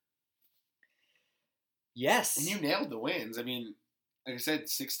 Yes. And you nailed the wins. I mean, like I said,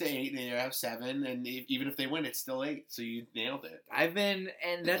 6-8, they have 7, and even if they win, it's still 8. So you nailed it.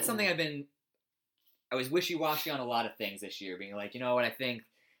 And that's something I was wishy-washy on a lot of things this year, being like, you know what, I think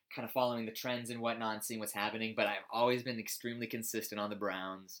kind of following the trends and whatnot and seeing what's happening, but I've always been extremely consistent on the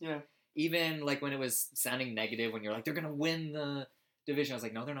Browns. Yeah. Even like when it was sounding negative, when you're like, they're going to win the division, I was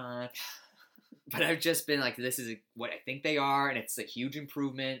like, no, they're not. But I've just been like, this is what I think they are, and it's a huge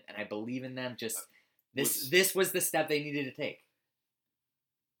improvement, and I believe in them. Just this was the step they needed to take.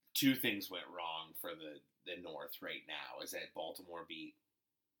 2 things went wrong for the North right now, is that Baltimore beat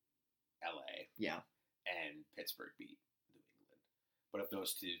LA. Yeah. And Pittsburgh beat New England. But if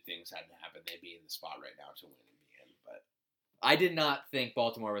those 2 things hadn't happened, they'd be in the spot right now to win in the end. But I did not think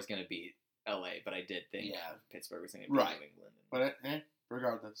Baltimore was going to beat LA, but I did think Pittsburgh was going to beat New England. But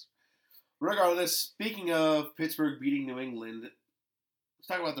regardless, speaking of Pittsburgh beating New England, let's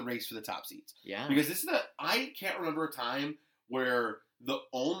talk about the race for the top seeds. Yeah. Because I can't remember a time where the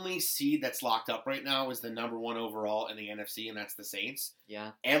only seed that's locked up right now is the number 1 overall in the NFC, and that's the Saints.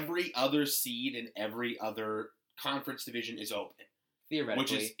 Yeah. Every other seed in every other conference division is open. Theoretically.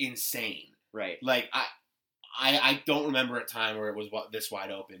 Which is insane. Right. Like, I don't remember a time where it was this wide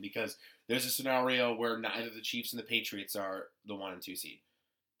open, because there's a scenario where neither the Chiefs and the Patriots are the 1 and 2 seed.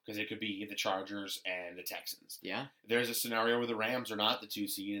 Because it could be the Chargers and the Texans. Yeah. There's a scenario where the Rams are not the 2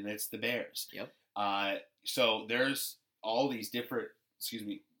 seed, and it's the Bears. Yep. So there's all these different,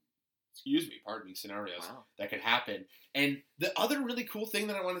 scenarios that could happen. And the other really cool thing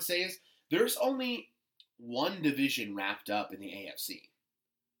that I want to say is there's only one division wrapped up in the AFC.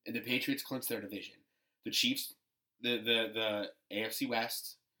 And the Patriots clinched their division. The Chiefs, the AFC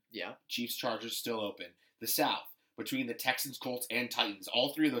West, Chiefs, Chargers still open. The South, between the Texans, Colts, and Titans,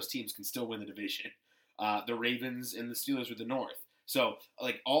 all 3 of those teams can still win the division. The Ravens and the Steelers with the North. So,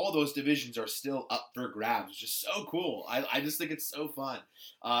 like, all of those divisions are still up for grabs, which is so cool. I just think it's so fun.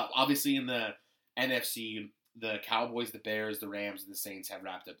 Obviously, in the NFC, the Cowboys, the Bears, the Rams, and the Saints have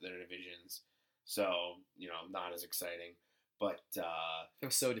wrapped up their divisions. So, not as exciting. But it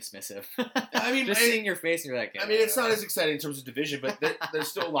was so dismissive. I mean, just seeing your face, and you're like, I mean, it's not as exciting in terms of division, but there's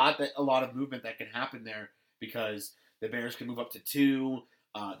still a lot of movement that can happen there, because the Bears can move up to 2.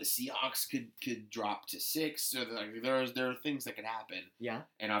 The Seahawks could drop to 6. So there are things that could happen. Yeah.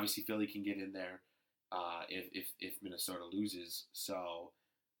 And obviously Philly can get in there if Minnesota loses. So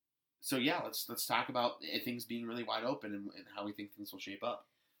yeah, let's talk about things being really wide open and how we think things will shape up.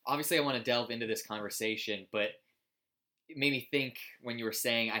 Obviously, I want to delve into this conversation, but it made me think when you were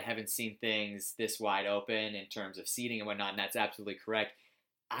saying I haven't seen things this wide open in terms of seeding and whatnot, and that's absolutely correct.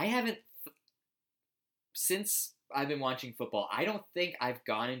 I haven't, since I've been watching football, I don't think I've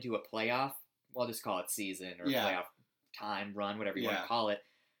gone into a playoff, well, just call it season or playoff time, run, whatever you want to call it,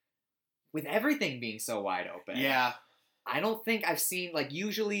 with everything being so wide open. Yeah. I don't think I've seen, like,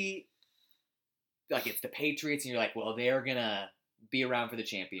 usually, like, it's the Patriots, and you're like, well, they're going to be around for the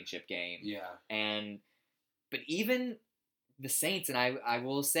championship game. Yeah. But even the Saints, and I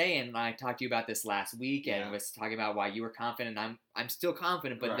will say, and I talked to you about this last week, and was talking about why you were confident. I'm still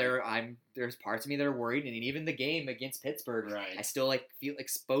confident, but there's parts of me that are worried, and even the game against Pittsburgh, I still feel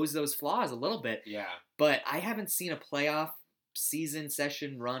expose those flaws a little bit. Yeah. But I haven't seen a playoff season,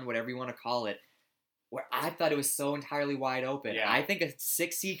 session, run, whatever you want to call it, where I thought it was so entirely wide open. Yeah. I think a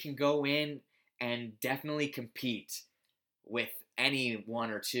 6 seed can go in and definitely compete with any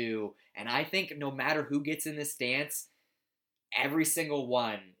 1 or 2, and I think no matter who gets in this dance, every single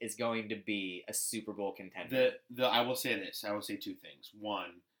one is going to be a Super Bowl contender. I will say this. I will say 2 things. 1,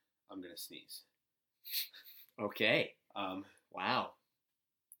 I'm going to sneeze. Okay. Wow.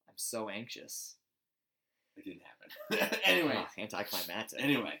 I'm so anxious. It didn't happen. Anyway. Oh, anticlimactic.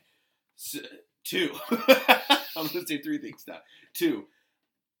 Anyway. 2. I'm going to say 3 things now. 2.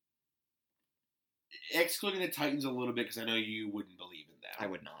 Excluding the Titans a little bit, because I know you wouldn't believe in them. I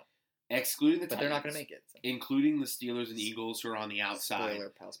would not. Excluding the But Titans, they're not going to make it. So. including the Steelers and Eagles who are on the outside,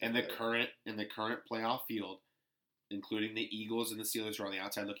 and the Spoiler. current playoff field, including the Eagles and the Steelers who are on the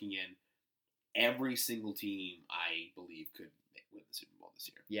outside looking in. Every single team, I believe, could win the Super Bowl this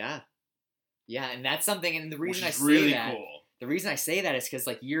year. Yeah, and that's something. And the reason Which is I say really that, cool. the reason I say that is because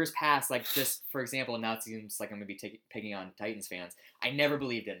like years past, like just for example, now it seems like I'm gonna be picking on Titans fans. I never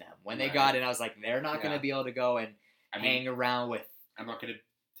believed in them when they Right. got in. I was like, they're not gonna Yeah. be able to go and hang around with. I'm not going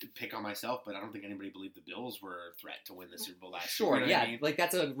to pick on myself, but I don't think anybody believed the Bills were a threat to win the Super Bowl last Sure, year. You know what yeah, I mean? like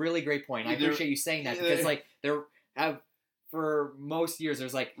that's a really great point. I Either- appreciate you saying that because like they're for most years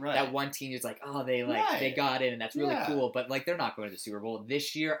there's like Right. that one team who's like, oh, they Right. got in and that's really Yeah. cool, but like they're not going to the Super Bowl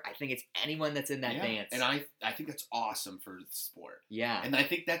this year. I think it's anyone that's in that Yeah. dance. And I think that's awesome for the sport. yeah, And I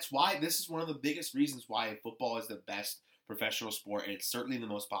think that's why this is one of the biggest reasons why football is the best professional sport, and it's certainly the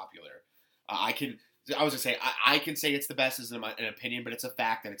most popular. I can say it's the best as an opinion, but it's a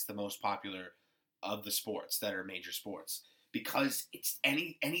fact that it's the most popular of the sports that are major sports because it's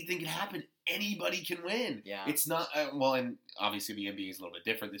anything can happen. Anybody can win. Yeah. It's not and obviously the NBA is a little bit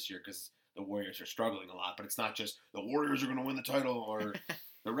different this year because the Warriors are struggling a lot, but it's not just the Warriors are going to win the title or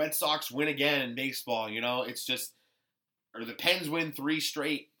the Red Sox win again in baseball. You know, it's just or the Pens win 3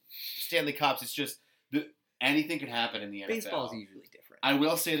 straight Stanley Cups. It's just anything could happen in the NFL. baseball is usually different. I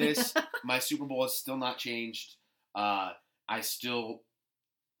will say this: my Super Bowl has still not changed.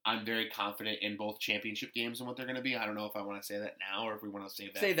 I'm very confident in both championship games and what they're going to be. I don't know if I want to say that now or if we want to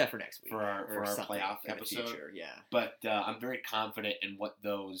save that for next week for our or something playoff in the episode. future, yeah. But I'm very confident in what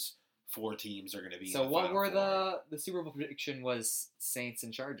those 4 teams are going to be. So in the what Final were Four. the Super Bowl prediction was Saints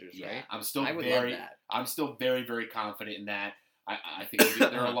and Chargers, Yeah, right? I'm still I would very love that. I'm still very very confident in that. I think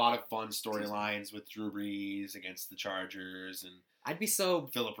there are a lot of fun storylines with Drew Brees against the Chargers and I'd be so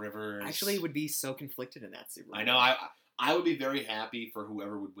Phillip Rivers. actually would be so conflicted in that Super Bowl. I know. I would be very happy for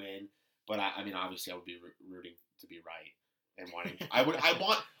whoever would win, but I mean, obviously, I would be rooting to be right and wanting.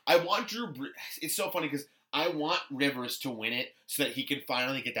 I want Drew Brees. It's so funny because I want Rivers to win it so that he can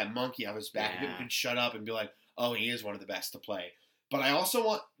finally get that monkey off his back and Yeah. people can shut up and be like, "Oh, he is one of the best to play." But I also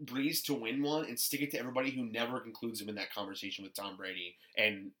want Brees to win one and stick it to everybody who never includes him in that conversation with Tom Brady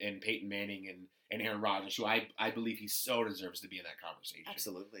and Peyton Manning and Aaron Rodgers, who I believe he so deserves to be in that conversation.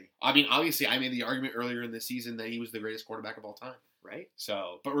 Absolutely. I mean, obviously, I made the argument earlier in the season that he was the greatest quarterback of all time. Right?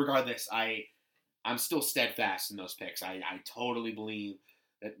 So, but regardless, I'm still steadfast in those picks. I totally believe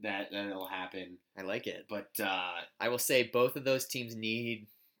that it'll happen. I like it. But I will say both of those teams need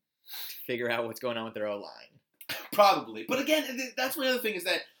to figure out what's going on with their O-line. probably. But again, that's my other thing is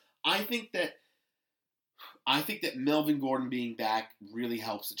that I think that Melvin Gordon being back really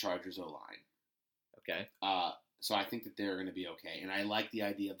helps the Chargers O-line. Okay. So I think that they're going to be okay. And I like the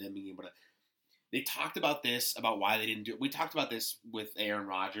idea of them being able to. They talked about this, about why they didn't do it. We talked about this with Aaron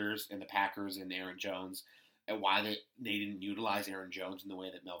Rodgers and the Packers and Aaron Jones, and why they didn't utilize Aaron Jones in the way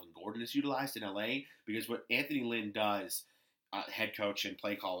that Melvin Gordon is utilized in LA. Because what Anthony Lynn does, head coach and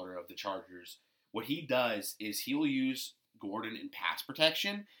play caller of the Chargers, what he does is he'll use Gordon in pass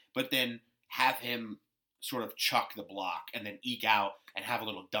protection, but then have him sort of chuck the block and then eke out and have a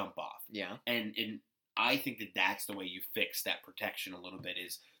little dump off. Yeah. And I think that that's the way you fix that protection a little bit,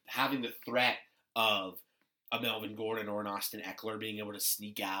 is having the threat of a Melvin Gordon or an Austin Eckler being able to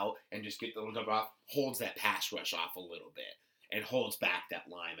sneak out and just get the little dump off, holds that pass rush off a little bit and holds back that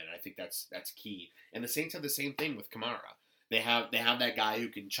lineman. I think that's key. And the Saints have the same thing with Kamara. They have that guy who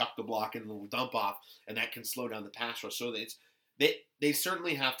can chuck the block and the little dump off, and that can slow down the pass rush. So they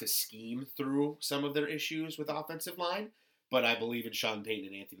certainly have to scheme through some of their issues with offensive line, but I believe in Sean Payton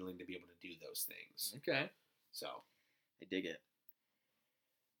and Anthony Lynn to be able to do those things. Okay. So I dig it.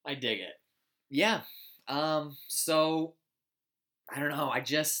 Yeah. So I don't know.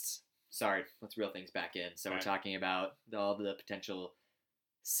 Sorry, let's reel things back in. So Right. we're talking about all the potential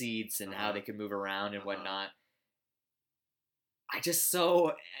seeds and how they could move around and whatnot. I just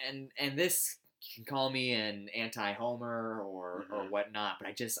and this can call me an anti-homer or whatnot, but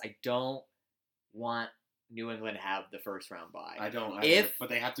I don't want New England to have the first round bye. I don't either, but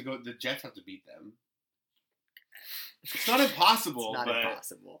they have to go. The Jets have to beat them. It's not impossible. It's not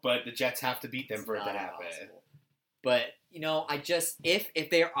impossible. But the Jets have to beat them for it to not happen. impossible. But if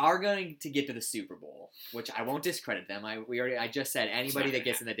they are going to get to the Super Bowl, which I won't discredit them, I just said anybody that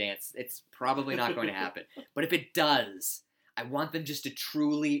gets in the dance, it's probably not going to happen. But if it does, I want them just to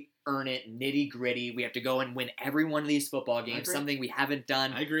truly earn it, nitty gritty. We have to go and win every one of these football games, something we haven't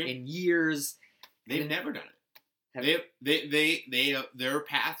done in years. They've never done it. Their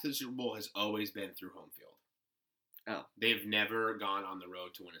path to the Super Bowl has always been through home field. Oh, they've never gone on the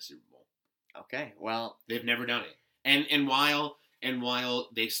road to win a Super Bowl. Okay, well, they've never done it. And while And while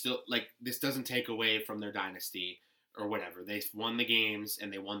they still, like, this doesn't take away from their dynasty or whatever. They won the games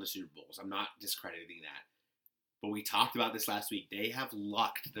and they won the Super Bowls. I'm not discrediting that. But we talked about this last week. They have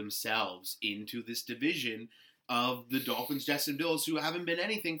lucked themselves into this division of the Dolphins, Jets, and Bills, who haven't been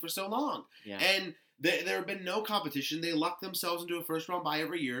anything for so long. Yeah. And there have been no competition. They luck themselves into a first-round bye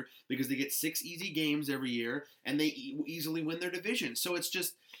every year because they get 6 easy games every year, and they easily win their division. So it's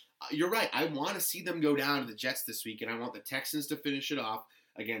just, you're right. I want to see them go down to the Jets this week, and I want the Texans to finish it off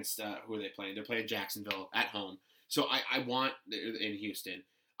against, who are they playing? They're playing Jacksonville at home. So I want, in Houston,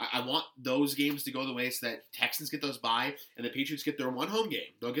 I want those games to go the way so that Texans get those bye and the Patriots get their one home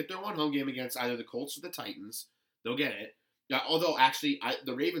game. They'll get their one home game against either the Colts or the Titans. They'll get it. Although, actually,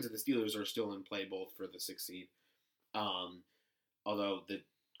 the Ravens and the Steelers are still in play both for the 6th seed. Although the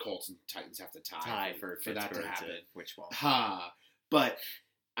Colts and Titans have to tie for that to happen. Which one? But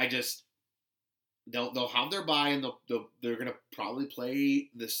I just... They'll have their bye and they're going to probably play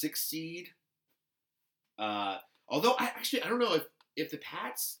the 6th seed. Although, I don't know if the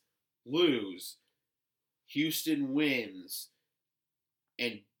Pats lose, Houston wins,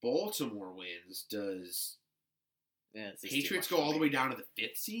 and Baltimore wins, does Patriots go all the way down to the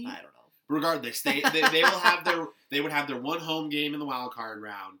 5th seed? I don't know. Regardless, they would have their one home game in the wild card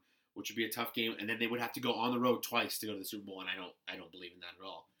round, which would be a tough game, and then they would have to go on the road twice to go to the Super Bowl, and I don't believe in that at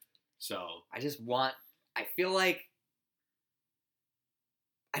all. So I feel like,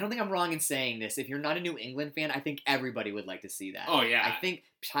 I don't think I'm wrong in saying this. If you're not a New England fan, I think everybody would like to see that. Oh, yeah. I think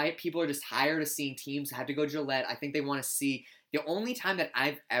people are just tired of seeing teams have to go Gillette. I think they want to see... The only time that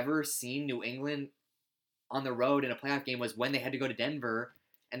I've ever seen New England on the road in a playoff game was when they had to go to Denver,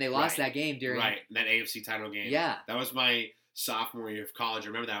 and they lost that game during... Right, that AFC title game. Yeah. That was my sophomore year of college. I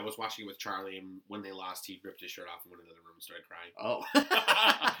remember that. I was watching it with Charlie, and when they lost, he ripped his shirt off and went into the room and started crying. Oh.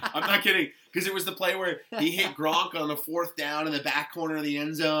 I'm not kidding, because it was the play where he hit Gronk on the 4th down in the back corner of the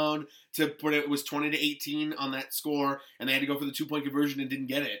end zone to put it was 20-18 on that score, and they had to go for the 2-point conversion and didn't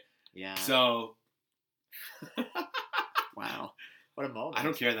get it. Yeah. So, wow. What a moment. I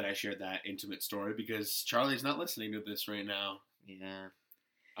don't care that I shared that intimate story because Charlie's not listening to this right now. Yeah.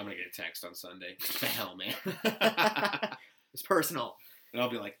 I'm going to get a text on Sunday. What the hell, man? It's personal. And I'll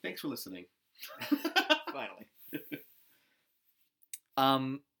be like, thanks for listening. Finally.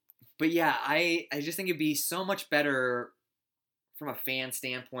 But yeah, I just think it'd be so much better from a fan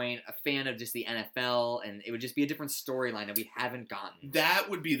standpoint, a fan of just the NFL, and it would just be a different storyline that we haven't gotten. That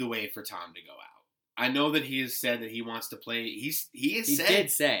would be the way for Tom to go out. I know that he has said that he wants to play. He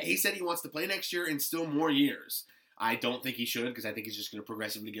said he wants to play next year and still more years. I don't think he should because I think it's just going to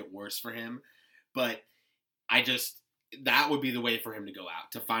progressively get worse for him. But that would be the way for him to go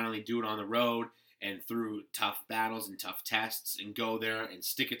out, to finally do it on the road and through tough battles and tough tests and go there and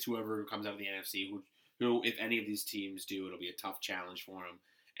stick it to whoever comes out of the NFC, who if any of these teams do, it'll be a tough challenge for him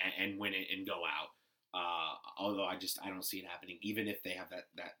and win it and go out. Although I don't see it happening. Even if they have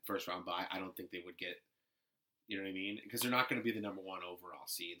that first round bye, I don't think they would get, you know what I mean? Because they're not going to be the number 1 overall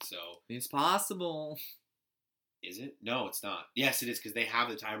seed. So it's possible. Is it? No, it's not. Yes, it is because they have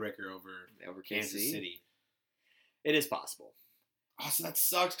the tiebreaker over Kansas City. It is possible. Oh, so that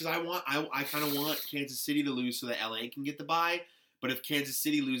sucks because I kind of want Kansas City to lose so that LA can get the bye. But if Kansas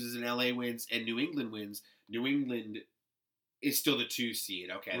City loses and LA wins and New England wins, New England is still the 2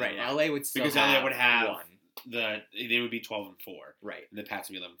 seed. Okay, right. LA would still because have LA would have 1. They would be 12-4. Right. And the Pats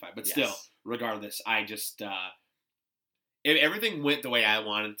would be 11-5. But still, regardless, I just if everything went the way I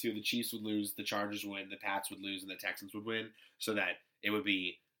wanted to, the Chiefs would lose, the Chargers would win, the Pats would lose, and the Texans would win, so that it would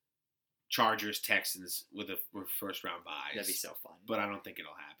be Chargers, Texans with a first round buys. That'd be so fun. But I don't think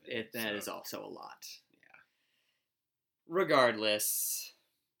it'll happen. That is also a lot. Yeah. Regardless,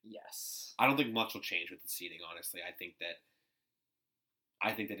 yes. I don't think much will change with the seeding, honestly. I think that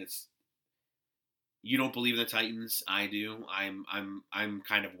it's you don't believe in the Titans. I do. I'm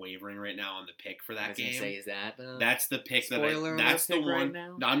kind of wavering right now on the pick for that game. Say, is that that's the pick spoiler that's the one. Right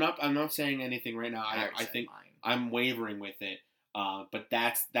now? No, I'm not saying anything right now. I think I'm wavering with it. But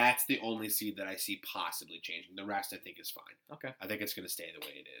that's the only seed that I see possibly changing. The rest I think is fine. Okay. I think it's going to stay the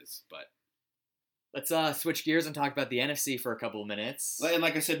way it is. But let's switch gears and talk about the NFC for a couple of minutes. And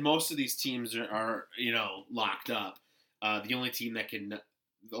like I said, most of these teams are locked up. The only teams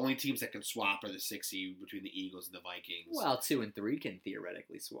that can swap are the 6 seed between the Eagles and the Vikings. Well, 2 and 3 can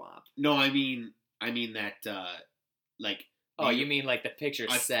theoretically swap. No, I mean that like. Oh, you mean like the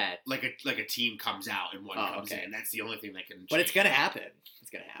picture's set? Like a team comes out and one comes in. That's the only thing that can change. But it's gonna happen. It's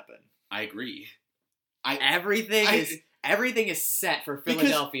gonna happen. I agree. Everything is set for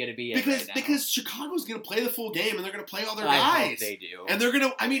Philadelphia to be in right now. Because Chicago's going to play the full game and they're going to play all their I guys. hope they do. And they're going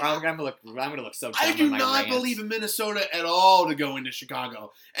to. I mean, I'm gonna look so. I dumb do on my not rants. believe in Minnesota at all to go into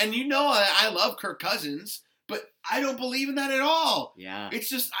Chicago. And I love Kirk Cousins, but I don't believe in that at all. Yeah. It's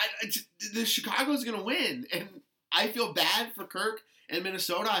just the Chicago's going to win, and I feel bad for Kirk and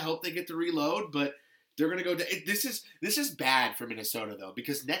Minnesota. I hope they get to reload, but they're going to go. This is bad for Minnesota though,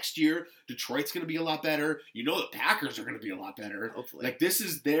 because next year Detroit's going to be a lot better. The Packers are going to be a lot better. Hopefully, like this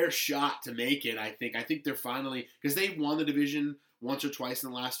is their shot to make it. I think they're finally, because they've won the division once or twice in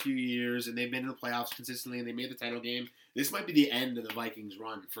the last few years, and they've been in the playoffs consistently, and they made the title game. This might be the end of the Vikings'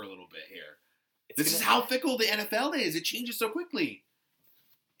 run for a little bit here. This is how fickle the NFL is. It changes so quickly.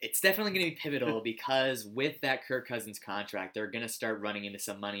 It's definitely going to be pivotal because with that Kirk Cousins contract, they're going to start running into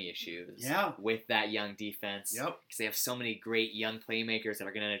some money issues. Yeah. With that young defense. Yep. Because they have so many great young playmakers that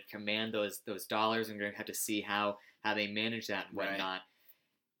are going to command those dollars, and we're going to have to see how they manage that and whatnot. Right.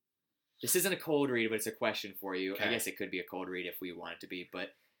 This isn't a cold read, but it's a question for you. Okay. I guess it could be a cold read if we want it to be.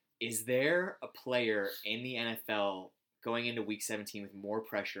 But is there a player in the NFL going into Week 17 with more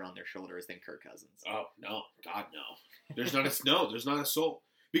pressure on their shoulders than Kirk Cousins? Oh, no. God, no. There's not a soul.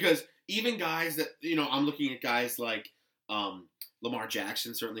 Because even guys that, I'm looking at guys like Lamar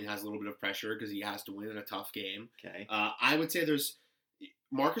Jackson certainly has a little bit of pressure because he has to win in a tough game. Okay. I would say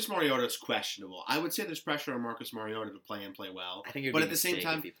Marcus Mariota is questionable. I would say there's pressure on Marcus Mariota to play and play well. I think it would but be at the same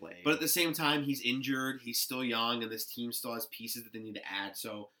time, if he played. But at the same time, he's injured. He's still young, and this team still has pieces that they need to add.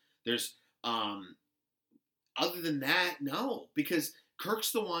 So there's other than that, no, because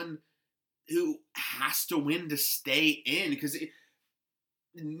Kirk's the one who has to win to stay in because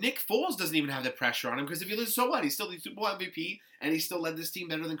Nick Foles doesn't even have that pressure on him because if you lose, so what? He's still the Super Bowl MVP, and he still led this team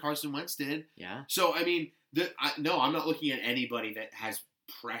better than Carson Wentz did. Yeah. So, I mean, no, I'm not looking at anybody that has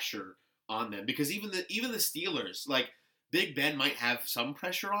pressure on them because even the Steelers, like Big Ben might have some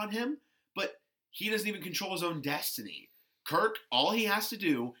pressure on him, but he doesn't even control his own destiny. Kirk, all he has to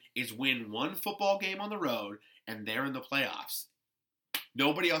do is win one football game on the road, and they're in the playoffs.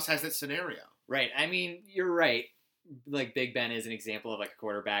 Nobody else has that scenario. Right. I mean, you're right. Like Big Ben is an example of like a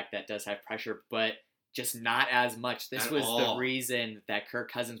quarterback that does have pressure, but just not as much. This was the reason that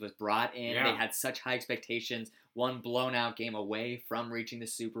Kirk Cousins was brought in. Yeah. They had such high expectations. One blown out game away from reaching the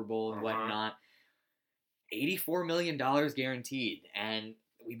Super Bowl and whatnot. $84 million guaranteed. And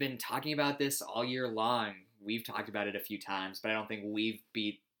we've been talking about this all year long. We've talked about it a few times, but I don't think we've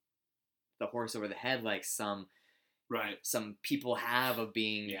beat the horse over the head like some people have of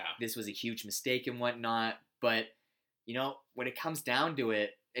being, this was a huge mistake and whatnot. But, when it comes down to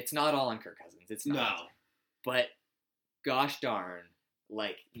it, it's not all on Kirk Cousins. It's not. No. But gosh darn,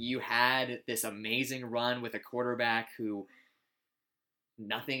 like you had this amazing run with a quarterback who,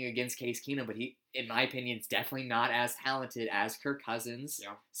 nothing against Case Keenum, but he, in my opinion, is definitely not as talented as Kirk Cousins.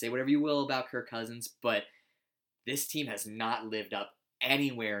 Yeah. Say whatever you will about Kirk Cousins, but this team has not lived up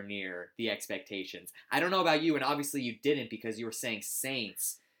anywhere near the expectations. I don't know about you, and obviously you didn't because you were saying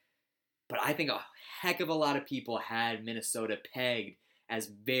Saints, but I think a heck of a lot of people had Minnesota pegged as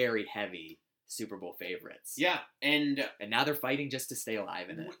very heavy Super Bowl favorites. Yeah, and now they're fighting just to stay alive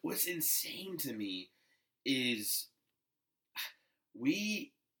in it. What's insane to me is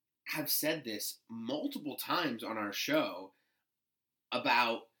we have said this multiple times on our show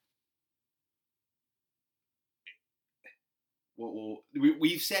about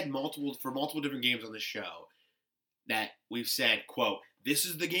we've said for multiple different games on this show that we've said, quote, this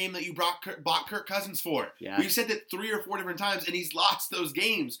is the game that you bought Kirk Cousins for. Yeah. We've said that 3 or 4 different times, and he's lost those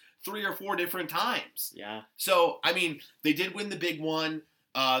games 3 or 4 different times. Yeah. So, I mean, they did win the big one.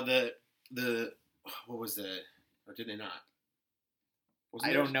 What was or did they not?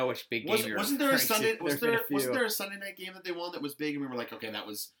 I don't know which big game wasn't there a Sunday night game that they won that was big, and we were like, okay, that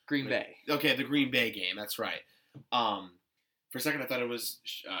was Green Bay. Okay, the Green Bay game. That's right. For a second, I thought it was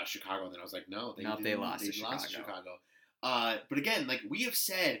Chicago. And then I was like, no, they lost to Chicago. But again, like we have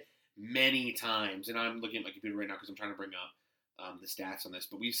said many times, and I'm looking at my computer right now because I'm trying to bring up the stats on this.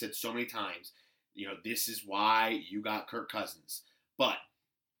 But we've said so many times, this is why you got Kirk Cousins. But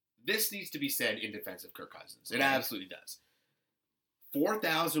this needs to be said in defense of Kirk Cousins. It absolutely does.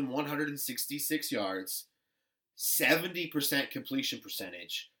 4,166 yards, 70% completion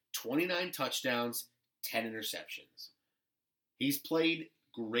percentage, 29 touchdowns, 10 interceptions. He's played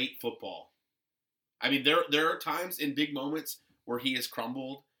great football. I mean, there are times in big moments where he has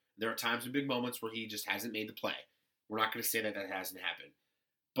crumbled. There are times in big moments where he just hasn't made the play. We're not going to say that hasn't happened.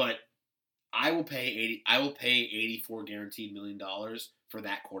 But I will pay $84 guaranteed million for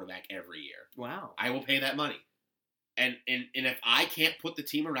that quarterback every year. Wow. I will pay that money. And if I can't put the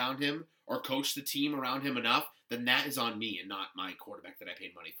team around him, or coach the team around him enough, then that is on me and not my quarterback that I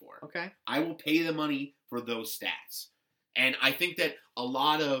paid money for. Okay. I will pay the money for those stats. And I think that a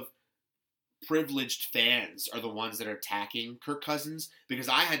lot of privileged fans are the ones that are attacking Kirk Cousins because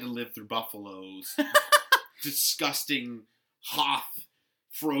I had to live through Buffalo's disgusting, Hoth,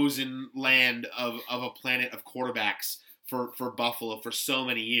 frozen land of a planet of quarterbacks for Buffalo for so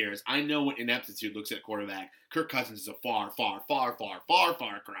many years. I know what ineptitude looks at a quarterback. Kirk Cousins is a far cry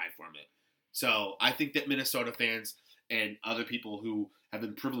from it. So I think that Minnesota fans and other people who have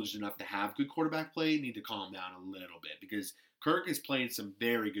been privileged enough to have good quarterback play need to calm down a little bit because Kirk is playing some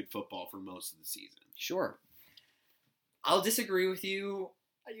very good football for most of the season. Sure. I'll disagree with you.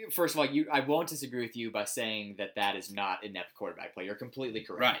 First of all, I won't disagree with you by saying that is not inept quarterback play. You're completely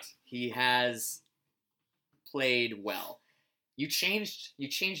correct. Right. He has played well. You changed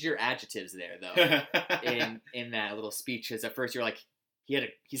your adjectives there though in that little speech because at first you're like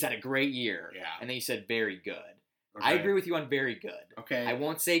he's had a great year. Yeah. And then you said very good. Okay. I agree with you on very good. Okay. I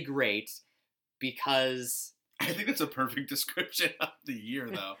won't say great because I think that's a perfect description of the year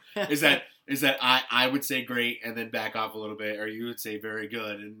though. is that I would say great and then back off a little bit, or you would say very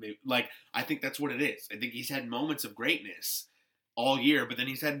good and maybe, I think that's what it is. I think he's had moments of greatness all year, but then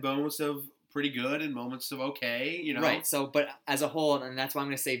he's had moments of pretty good and moments of okay, you know. Right. So, but as a whole, and that's why I'm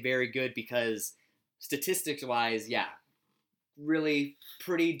going to say very good because statistics-wise, yeah, really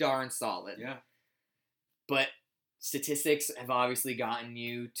pretty darn solid. Yeah. But statistics have obviously gotten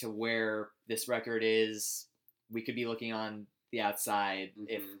you to where this record is. We could be looking on the outside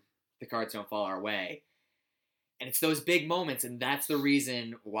if the cards don't fall our way. And it's those big moments, and that's the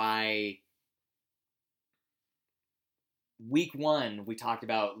reason why week 1 we talked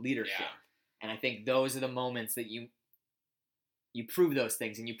about leadership. Yeah. And I think those are the moments that you prove those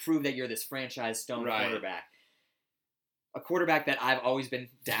things, and you prove that you're this franchise stone quarterback. A quarterback that I've always been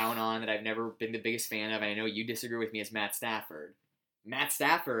down on, that I've never been the biggest fan of, and I know you disagree with me, is Matt Stafford. Matt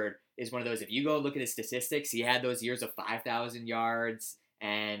Stafford is one of those, if you go look at his statistics, he had those years of 5,000 yards,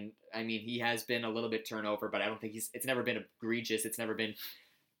 and, I mean, he has been a little bit turnover, but I don't think it's never been egregious. It's never been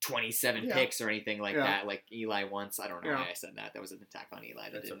 27 picks or anything like that, like Eli once. I don't know why I said that. That was an attack on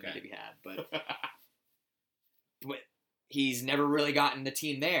Eli that didn't need to be had. But he's never really gotten the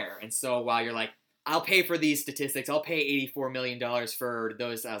team there. And so while you're like, I'll pay for these statistics, I'll pay $84 million for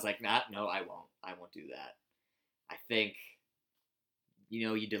those, I was like, no, I won't. I won't do that. I think,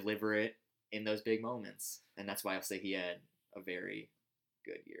 you deliver it in those big moments. And that's why I'll say he had a very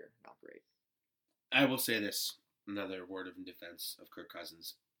good year. Not great. I will say this, another word of defense of Kirk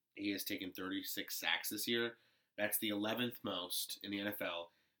Cousins. He has taken 36 sacks this year. That's the 11th most in the NFL.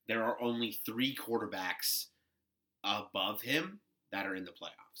 There are only 3 quarterbacks above him that are in the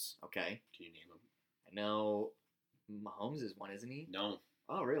playoffs. Okay. Can you name them? I know Mahomes is one, isn't he? No.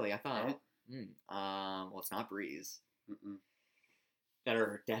 Oh, really? I thought. No. Well, it's not Breeze. Mm-mm. That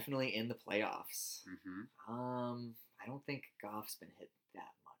are definitely in the playoffs. Mm-hmm. I don't think Goff's been hit that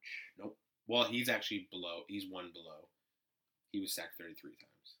much. Nope. Well, he's actually below. He's one below. He was sacked 33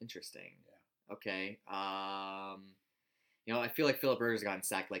 times. Interesting. Yeah. Okay. I feel like Phillip Rivers gotten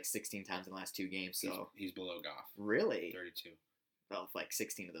sacked like 16 times in the last 2 games. So he's below Goff. Really? 32. Well, like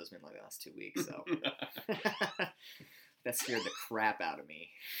 16 of those been like the last 2 weeks. So that scared the crap out of me.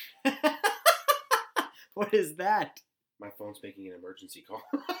 What is that? My phone's making an emergency call.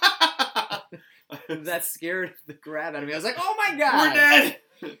 That scared the crap out of me. I was like, oh my God.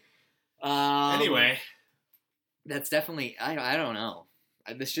 We're dead. Anyway. That's definitely, I don't know.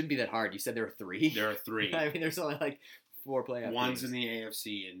 This shouldn't be that hard. You said there were 3? There are 3. I mean, there's only like 4 playoff One's teams. in the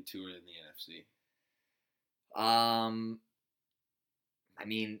AFC and 2 are in the NFC. I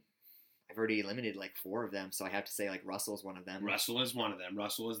mean, I've already eliminated like 4 of them, so I have to say like Russell's one of them. Russell is one of them.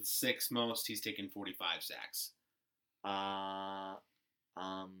 Russell is the 6th most. He's taken 45 sacks.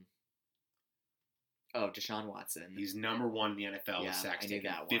 Deshaun Watson. He's number 1 in the NFL with I sacks. knew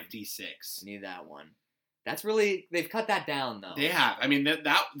taken that one. 56. I knew that one. That's really, they've cut that down though. They have. I mean, that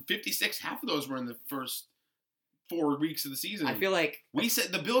 56, half of those were in the first 4 weeks of the season. I feel like we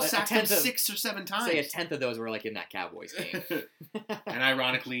said the Bills sacked him 6 or 7 times. Say a tenth of those were like in that Cowboys game. And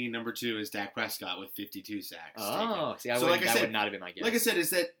ironically, number 2 is Dak Prescott with 52 sacks. Oh, see, that would not have been my guess. Like I said, is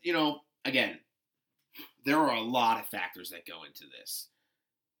that, again, there are a lot of factors that go into this.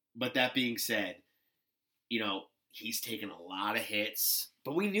 But that being said, he's taken a lot of hits.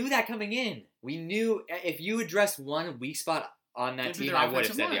 But we knew that coming in. We knew if you addressed one weak spot on that team, I would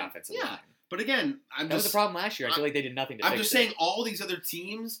have said the offensive line. But again, that was the problem last year. I feel like they did nothing to fix it. I'm just saying all these other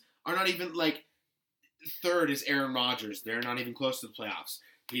teams are not even like, 3rd is Aaron Rodgers. They're not even close to the playoffs.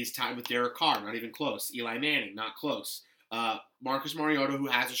 He's tied with Derek Carr, not even close. Eli Manning, not close. Marcus Mariota, who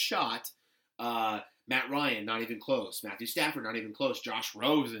has a shot, Matt Ryan, not even close. Matthew Stafford, not even close. Josh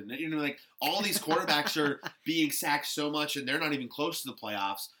Rosen. You know, like, all these quarterbacks are being sacked so much, and they're not even close to the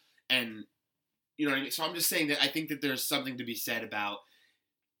playoffs. And, you know what I mean? So I'm just saying that I think that there's something to be said about,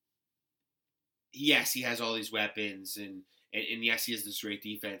 yes, he has all these weapons, and yes, he has this great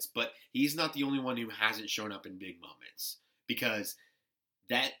defense, but he's not the only one who hasn't shown up in big moments, because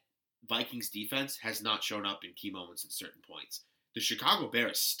that Vikings defense has not shown up in key moments at certain points. The Chicago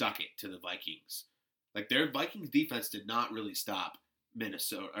Bears stuck it to the Vikings. Like, their Vikings defense did not really stop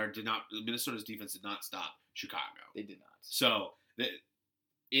Minnesota, Minnesota's defense did not stop Chicago. They did not. So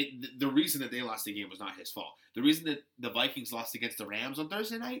the reason that they lost the game was not his fault. The reason that the Vikings lost against the Rams on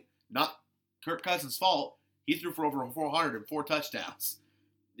Thursday night, not Kirk Cousins' fault. He threw for over 400 and 4 touchdowns.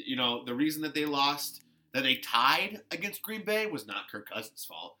 You know, the reason that they lost, that they tied against Green Bay was not Kirk Cousins'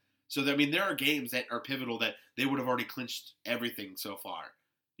 fault. So, I mean, there are games that are pivotal that they would have already clinched everything so far.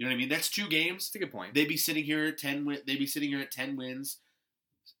 You know what I mean? That's 2 games. That's a good point. They'd be sitting here at 10 wins,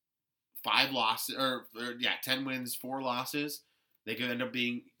 5 losses, 10 wins, 4 losses. They could end up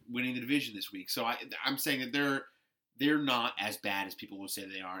winning the division this week. So I'm saying that they're not as bad as people will say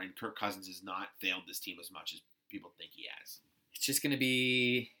they are, and Kirk Cousins has not failed this team as much as people think he has. It's just going to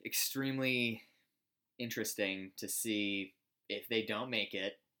be extremely interesting to see if they don't make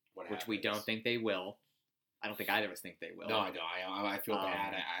it, which we don't think they will. I don't think either of us think they will. No, I don't. I feel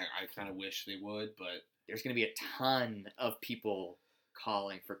bad. I kind of wish they would, but there's going to be a ton of people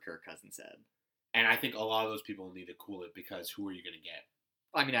calling for Kirk Cousins' head. And I think a lot of those people need to cool it, because who are you going to get?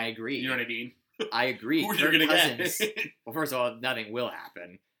 I mean, I agree. You know what I mean? I agree. Who are you going to get? Well, first of all, nothing will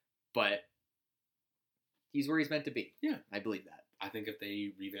happen, but he's where he's meant to be. Yeah. I believe that. I think if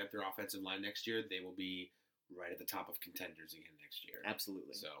they revamp their offensive line next year, they will be right at the top of contenders again next year.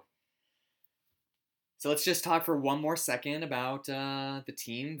 Absolutely. So let's just talk for one more second about the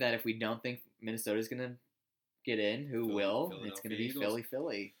team that if we don't think Minnesota's going to get in, who will? It's going to be Eagles.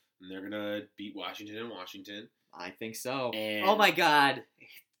 Philly. And they're going to beat Washington in Washington. I think so. And oh, my God.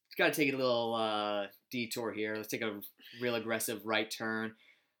 Got to take a little detour here. Let's take a real aggressive right turn.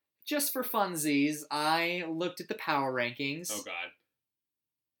 Just for funsies, I looked at the power rankings. Oh, God.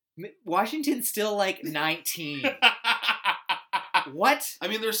 Washington's still like 19. What? I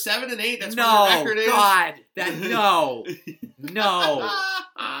mean, they're 7-8. That's no, what their record is. God. No.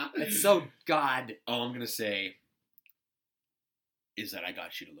 That's so God. All I'm going to say is that I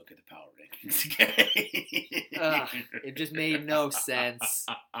got you to look at the power rankings again. It just made no sense.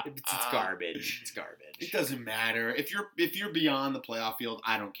 It's garbage. It's garbage. It doesn't matter. If you're beyond the playoff field,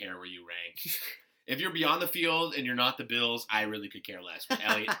 I don't care where you rank. If you're beyond the field and you're not the Bills, I really could care less what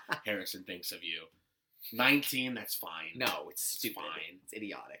Elliot Harrison thinks of you. 19, that's fine. No, it's stupid. Fine. It's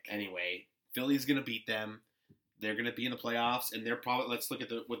idiotic. Anyway, Philly's going to beat them. They're going to be in the playoffs, and they're probably, let's look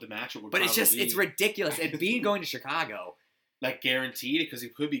at what the matchup would But probably it's be. it's ridiculous. It'd be going to Chicago. Like, guaranteed, because he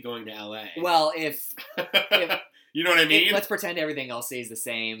could be going to LA. Well, if you know what I mean? let's pretend everything else stays the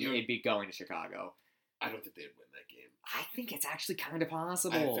same, it'd be going to Chicago. I don't think they'd win that game. I think it's actually kind of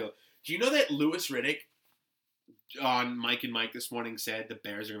possible. Do you know that Louis Riddick on Mike and Mike this morning said the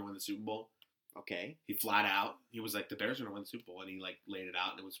Bears are going to win the Super Bowl? Okay. He flat out, he was like, the Bears are going to win the Super Bowl, and he like laid it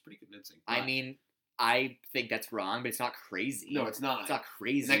out, and it was pretty convincing. I mean, I think that's wrong, but it's not crazy. No, it's not. It's not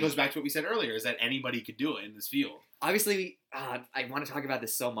crazy. And that goes back to what we said earlier, is that anybody could do it in this field. Obviously, I want to talk about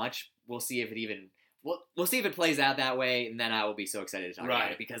this so much. We'll see if it even we'll see if it plays out that way, and then I will be so excited to talk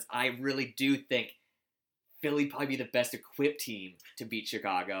about it, because I really do think Philly probably be the best equipped team to beat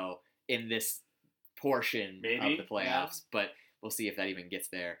Chicago in this portion of the playoffs. Yeah. But we'll see if that even gets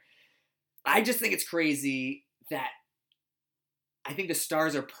there. I just think it's crazy that I think the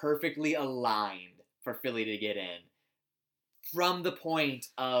stars are perfectly aligned for Philly to get in. From the point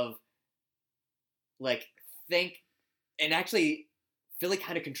of, and actually, Philly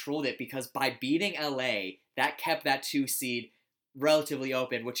kind of controlled it, because by beating LA, that kept that 2 seed relatively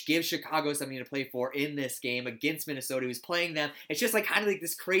open, which gives Chicago something to play for in this game against Minnesota, who's playing them. It's just kind of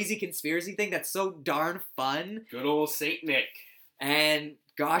this crazy conspiracy thing that's so darn fun. Good old Saint Nick. And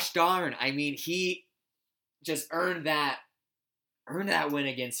gosh darn, I mean, he just earned that win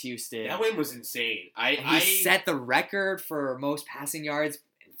against Houston. That win was insane. He set the record for most passing yards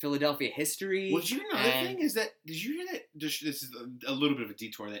in Philadelphia history. Well, did you hear another thing? Did you hear that? This is a little bit of a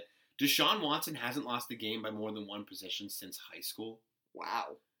detour, that Deshaun Watson hasn't lost the game by more than 1 possession since high school.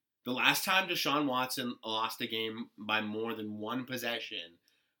 Wow. The last time Deshaun Watson lost a game by more than 1 possession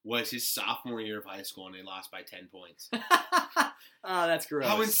was his sophomore year of high school, and they lost by 10 points. Oh, that's gross.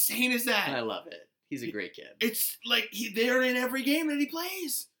 How insane is that? I love it. He's a great kid. It's like they're in every game that he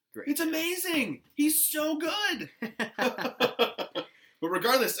plays. Great. It's amazing. He's so good. But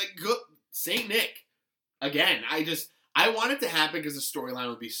regardless, Say Nick. Again, I want it to happen because the storyline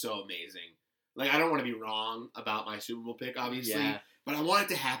would be so amazing. Like, I don't want to be wrong about my Super Bowl pick, obviously. Yeah. But I want it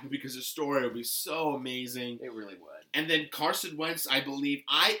to happen because the story would be so amazing. It really would. And then Carson Wentz, I believe,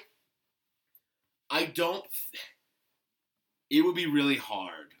 it would be really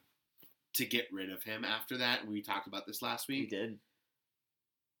hard to get rid of him after that. We talked about this last week. We did.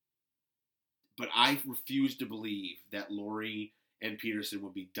 But I refuse to believe that Laurie and Peterson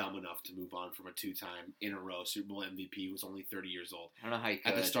would be dumb enough to move on from a 2-time in a row Super Bowl MVP who was only 30 years old. I don't know how you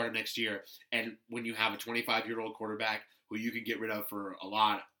could. At the start of next year. And when you have a 25-year-old quarterback who you can get rid of for a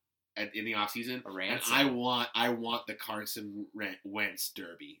lot in the offseason, and I want the Carson Wentz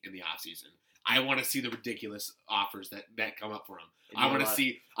derby in the offseason. I want to see the ridiculous offers that come up for him. I want to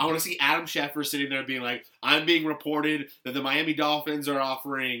see Adam Schefter sitting there being like, I'm being reported that the Miami Dolphins are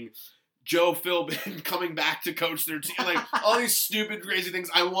offering Joe Philbin coming back to coach their team. Like, all these stupid, crazy things.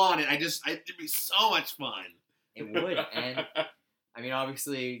 I want it. It'd be so much fun. It would. And, I mean,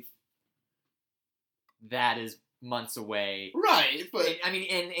 obviously, that is months away. Right. But I mean,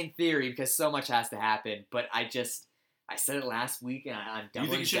 in theory, because so much has to happen. But I said it last week, and I'm doubling down.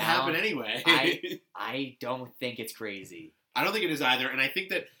 You think it should happen anyway. I don't think it's crazy. I don't think it is either. And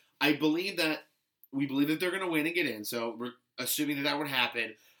we believe that they're going to win and get in. So we're assuming that would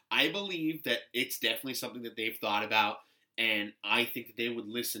happen. I believe that it's definitely something that they've thought about, and I think that they would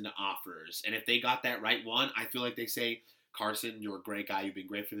listen to offers. And if they got that right one, I feel like they say, Carson, you're a great guy. You've been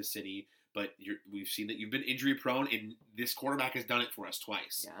great for the city, but we've seen that you've been injury prone, and this quarterback has done it for us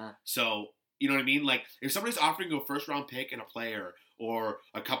twice. Yeah. So, you know what I mean? Like, if somebody's offering you a first-round pick and a player, or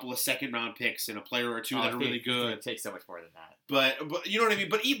a couple of second-round picks and a player or two that are really good. It takes so much more than that. But you know what I mean?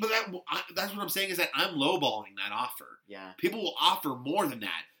 But that's what I'm saying is that I'm lowballing that offer. Yeah. People will offer more than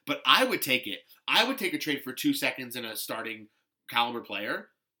that. But I would take it. I would take a trade for 2 seconds and a starting caliber player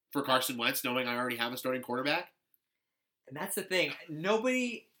for Carson Wentz, knowing I already have a starting quarterback. And that's the thing.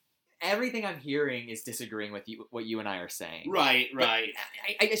 Everything I'm hearing is disagreeing with what you and I are saying. Right.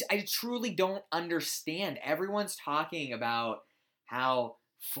 I truly don't understand. Everyone's talking about how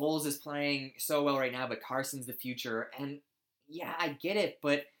Foles is playing so well right now, but Carson's the future. And yeah, I get it,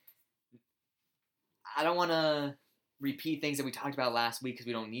 but I don't want to repeat things that we talked about last week because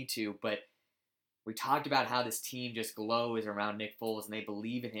we don't need to, but we talked about how this team just glows around Nick Foles and they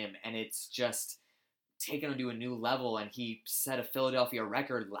believe in him, and it's just taken him to a new level. And he set a Philadelphia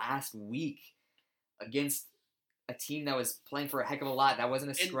record last week against a team that was playing for a heck of a lot. That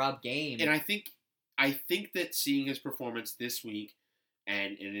wasn't a scrub game. And I think that seeing his performance this week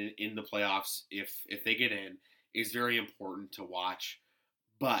and in the playoffs, if they get in, is very important to watch.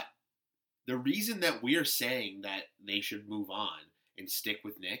 But the reason that we're saying that they should move on and stick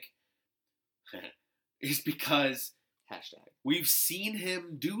with Nick is because we've seen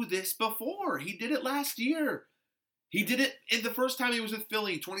him do this before. He did it last year. He did it in the first time he was with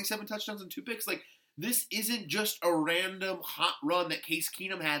Philly, 27 touchdowns and 2 picks. Like, this isn't just a random hot run that Case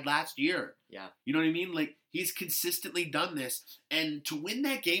Keenum had last year. Yeah. You know what I mean? Like, he's consistently done this. And to win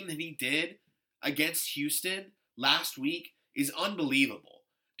that game that he did against Houston last week is unbelievable.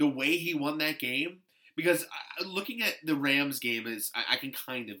 The way he won that game. Because looking at the Rams game, I can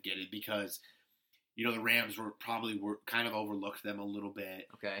kind of get it because, you know, the Rams were kind of overlooked them a little bit.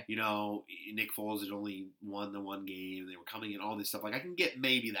 Okay. You know, Nick Foles had only won the one game. They were coming in, all this stuff. Like, I can get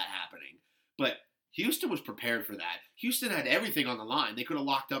maybe that happening. But Houston was prepared for that. Houston had everything on the line. They could have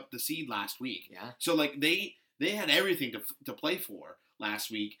locked up the seed last week. Yeah. So, like, they had everything to play for last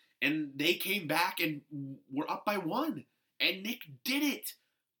week. And they came back and were up by 1. And Nick did it.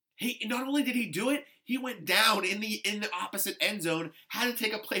 Not only did he do it, he went down in the opposite end zone, had to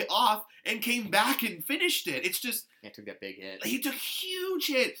take a play off, and came back and finished it. It's just... Yeah, took that big hit. He took a huge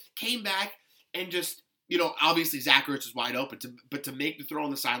hit, came back, and just... You know, obviously Zach Ertz is wide open, but to make the throw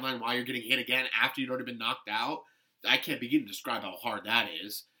on the sideline while you're getting hit again after you'd already been knocked out, I can't begin to describe how hard that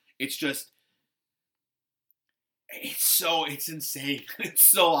is. It's just... It's insane. It's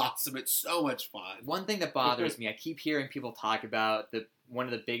so awesome. It's so much fun. One thing that bothers me, I keep hearing people talk about one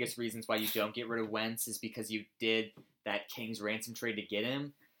of the biggest reasons why you don't get rid of Wentz is because you did that King's ransom trade to get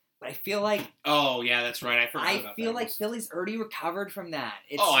him. But I feel like... Oh, yeah, that's right. I forgot about that. I feel like Philly's already recovered from that.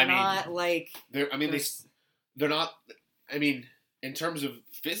 It's They're not... I mean, in terms of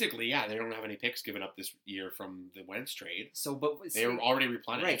physically, yeah, they don't have any picks given up this year from the Wentz trade. They were already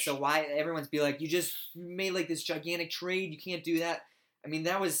replenished. Right, so why everyone's be like, you just made like this gigantic trade, you can't do that. I mean,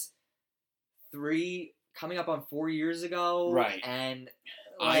 that was 3 coming up on 4 years ago. Right. And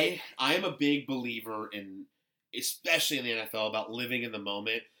I am a big believer in, especially in the NFL, about living in the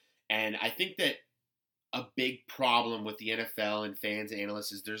moment. And I think that a big problem with the NFL and fans and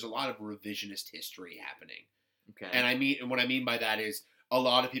analysts is there's a lot of revisionist history happening. Okay. And what I mean by that is a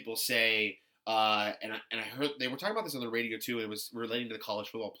lot of people say, and I heard they were talking about this on the radio too. It was relating to the college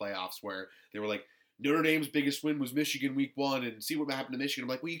football playoffs where they were like, Notre Dame's biggest win was Michigan week 1, and see what happened to Michigan. I'm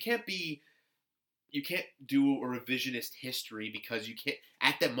like, well, you can't do a revisionist history because you can't.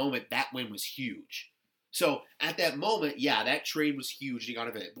 At that moment, that win was huge. So at that moment, yeah, that trade was huge. You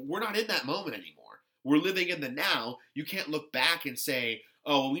got to it, but we're not in that moment anymore. We're living in the now. You can't look back and say,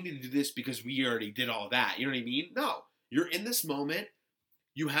 oh, well, we need to do this because we already did all that. You know what I mean? No. You're in this moment.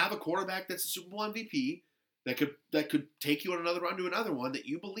 You have a quarterback that's a Super Bowl MVP that could take you on another run to another one that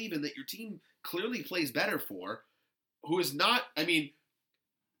you believe in, that your team clearly plays better for, who is not, I mean,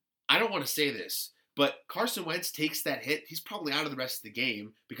 I don't want to say this, but Carson Wentz takes that hit. He's probably out of the rest of the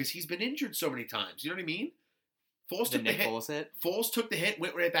game because he's been injured so many times. You know what I mean? Foles took the hit. Foles took the hit,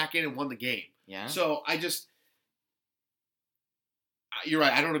 went right back in, and won the game. Yeah. So you're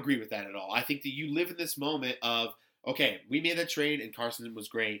right. I don't agree with that at all. I think that you live in this moment of, okay, we made that trade and Carson was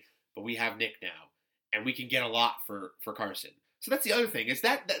great, but we have Nick now, and we can get a lot for Carson. So that's the other thing. Is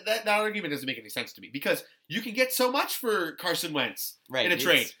that argument doesn't make any sense to me because you can get so much for Carson Wentz in a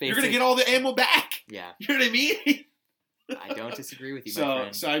trade. You're going to get all the ammo back. Yeah. You know what I mean? I don't disagree with you, my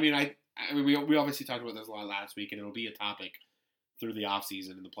friend. So I mean, we obviously talked about this a lot last week, and it'll be a topic through the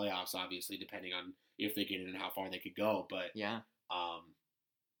offseason and the playoffs, obviously, depending on if they get in and how far they could go. But yeah,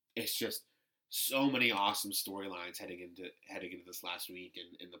 it's just so many awesome storylines heading into this last week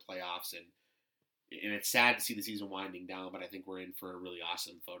and in the playoffs, and it's sad to see the season winding down. But I think we're in for a really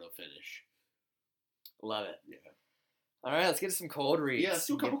awesome photo finish. Love it. Yeah. All right, let's get to some cold reads. Yeah, let's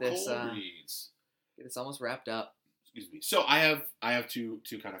do a couple cold reads. Get this almost wrapped up. Excuse me. So I have two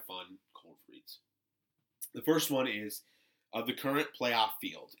kind of fun cold reads. The first one is the current playoff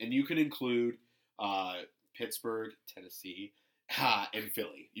field, and you can include Pittsburgh, Tennessee, and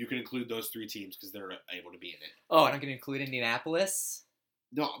Philly. You can include those 3 teams because they're able to be in it. Oh, and I'm going to include Indianapolis?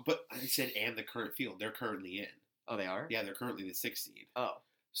 No, but I said and the current field. They're currently in. Oh, they are? Yeah, they're currently the 6th seed. Oh.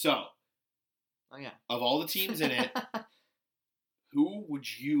 So, yeah. Of all the teams in it, who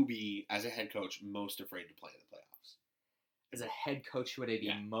would you be, as a head coach, most afraid to play in the playoffs? As a head coach, who would I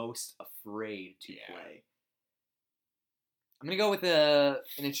be most afraid to play? I'm going to go with an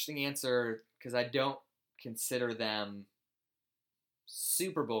interesting answer because I don't consider them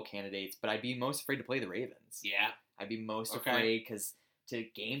Super Bowl candidates, but I'd be most afraid to play the Ravens. Yeah. I'd be most afraid because to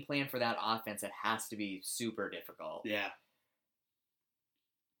game plan for that offense, it has to be super difficult. Yeah.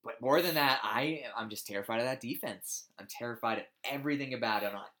 But more than that, I'm just terrified of that defense. I'm terrified of everything about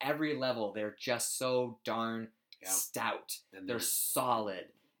it on every level. They're just so darn stout. And they're solid.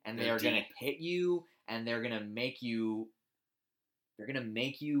 And they're going to hit you, and they're going to make you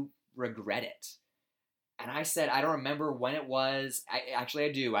regret it. And I said, I don't remember when it was. I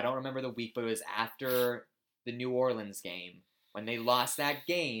do. I don't remember the week, but it was after the New Orleans game when they lost that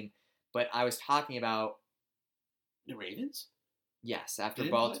game. But I was talking about the Ravens? Yes, after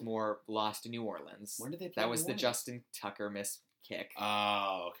Baltimore lost to New Orleans. When did they play? That was the Justin Tucker missed kick.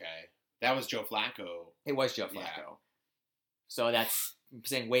 Oh, okay. That was Joe Flacco. It was Joe Flacco. Yeah. So that's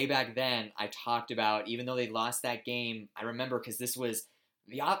saying way back then, I talked about, even though they lost that game, I remember because this was,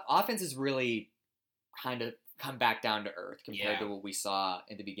 the offense has really kind of come back down to earth compared to what we saw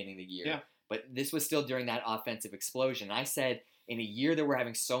in the beginning of the year. Yeah. But this was still during that offensive explosion. I said, in a year that we're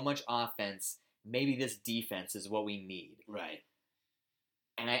having so much offense, maybe this defense is what we need. Right.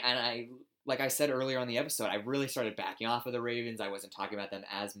 And I like I said earlier on the episode, I really started backing off of the Ravens. I wasn't talking about them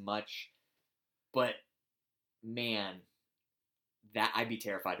as much. But, man, that I'd be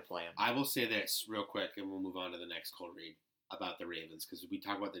terrified to play them. I will say this real quick, and we'll move on to the next cold read about the Ravens, because we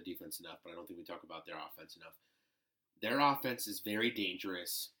talk about their defense enough, but I don't think we talk about their offense enough. Their offense is very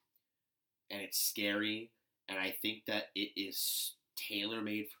dangerous, and it's scary, and I think that it is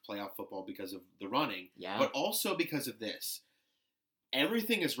tailor-made for playoff football because of the running, but also because of this.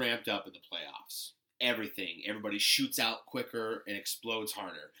 Everything is ramped up in the playoffs. Everything. Everybody shoots out quicker and explodes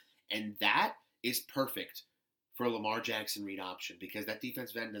harder. And that is perfect for Lamar Jackson read option because that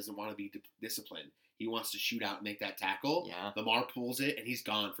defensive end doesn't want to be disciplined. He wants to shoot out and make that tackle. Yeah. Lamar pulls it, and he's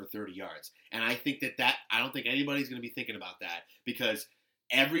gone for 30 yards. And I think that I don't think anybody's going to be thinking about that because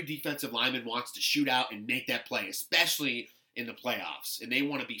every defensive lineman wants to shoot out and make that play, especially in the playoffs. And they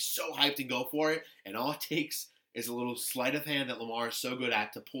want to be so hyped and go for it. And all it takes is a little sleight of hand that Lamar is so good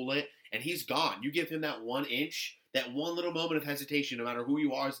at to pull it, and he's gone. You give him that 1 inch, that one little moment of hesitation, no matter who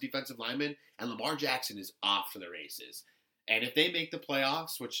you are as a defensive lineman, and Lamar Jackson is off to the races. And if they make the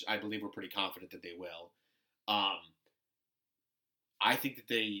playoffs, which I believe we're pretty confident that they will, I think that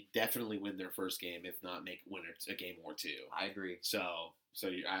they definitely win their first game, if not win a game or two. I agree. So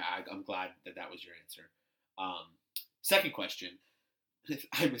I'm glad that was your answer. Second question.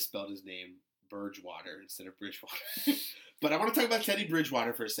 I misspelled his name, Bridgewater, instead of Bridgewater. But I want to talk about Teddy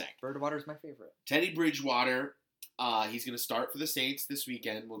Bridgewater for a sec. Bridgewater's my favorite. Teddy Bridgewater, he's going to start for the Saints this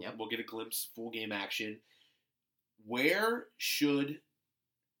weekend. We'll get a glimpse, full game action. Where should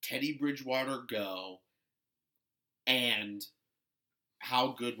Teddy Bridgewater go, and how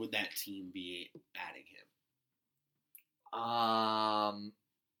good would that team be adding him?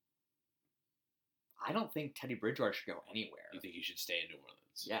 I don't think Teddy Bridgewater should go anywhere. You think he should stay in New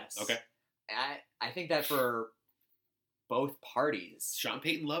Orleans? Yes. Okay. I think that for both parties. Sean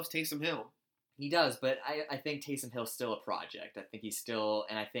Payton loves Taysom Hill. He does, but I think Taysom Hill's still a project. I think he's still,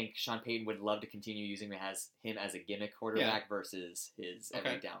 and I think Sean Payton would love to continue using him as a gimmick quarterback versus his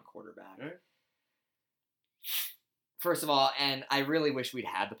every down quarterback. Right. First of all, and I really wish we'd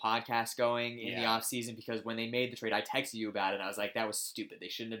had the podcast going in the offseason, because when they made the trade, I texted you about it, and I was like, that was stupid. They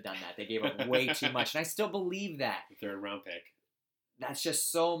shouldn't have done that. They gave up way too much, and I still believe that. The third round pick. That's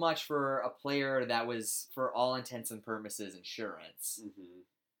just so much for a player that was, for all intents and purposes, insurance. Mm-hmm.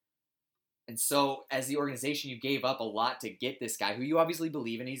 And so, as the organization, you gave up a lot to get this guy, who you obviously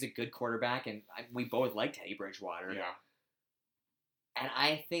believe in. He's a good quarterback, and we both like Teddy Bridgewater. Yeah. And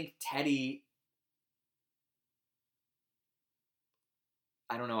I think Teddy...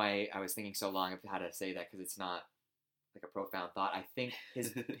 I don't know why I was thinking so long of how to say that, because it's not like a profound thought. I think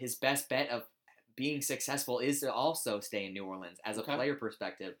his best bet of being successful is to also stay in New Orleans as a player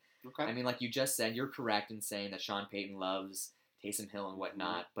perspective. Okay. I mean, like you just said, you're correct in saying that Sean Payton loves Taysom Hill and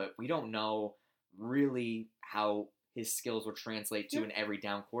whatnot, but we don't know really how his skills will translate to an every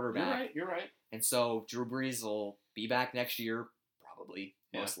down quarterback. You're right. And so Drew Brees will be back next year, probably,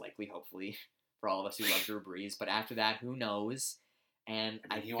 most likely, hopefully, for all of us who love Drew Brees. But after that, who knows? And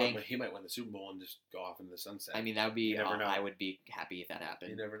I think he might win the Super Bowl and just go off into the sunset. I mean, that would be. You never know. I would be happy if that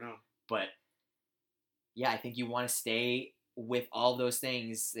happened. You never know. But yeah, I think you want to stay with all those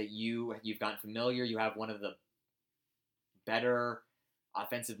things that you've gotten familiar. You have one of the better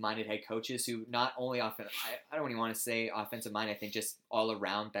offensive-minded head coaches who not only I don't even want to say offensive-minded. I think just all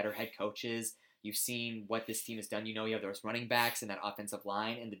around better head coaches. You've seen what this team has done. You know, you have those running backs and that offensive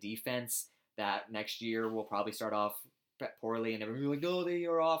line and the defense that next year will probably start off poorly, and everyone will be like, "Oh, they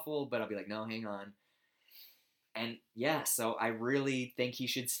are awful," but I'll be like, "No, hang on." And yeah, so I really think he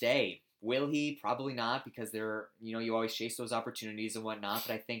should stay. Will he? Probably not, because you always chase those opportunities and whatnot.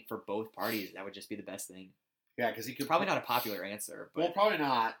 But I think for both parties, that would just be the best thing. Yeah, because he could probably not a popular answer. But. Well, probably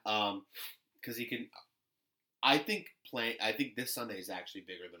not, because he can. I think this Sunday is actually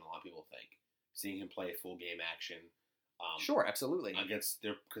bigger than a lot of people think. Seeing him play full game action. Sure, absolutely. Because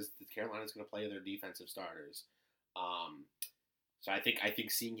Carolina's going to play their defensive starters. So I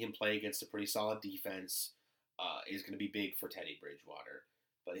think seeing him play against a pretty solid defense is going to be big for Teddy Bridgewater.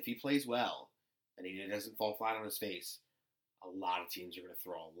 But if he plays well and he doesn't fall flat on his face, a lot of teams are going to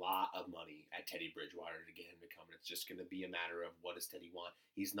throw a lot of money at Teddy Bridgewater to get him to come. And it's just going to be a matter of, what does Teddy want?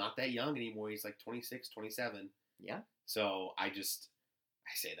 He's not that young anymore. He's like 26, 27. Yeah. So I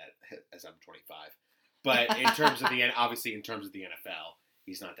say that as I'm 25. But in terms of obviously in terms of the NFL,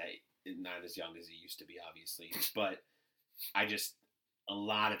 he's not as young as he used to be, obviously. But a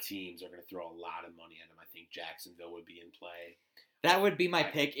lot of teams are going to throw a lot of money at him. I think Jacksonville would be in play. That would be my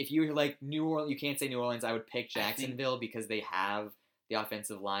pick. If you like New Orleans, you can't say New Orleans. I would pick Jacksonville because they have the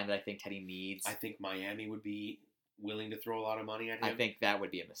offensive line that I think Teddy needs. I think Miami would be willing to throw a lot of money at him. I think that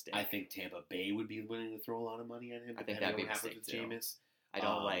would be a mistake. I think Tampa Bay would be willing to throw a lot of money at him. I think that'd be a mistake too. Jameis. I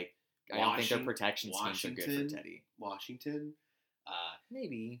don't think their protection schemes are good for Teddy. Washington,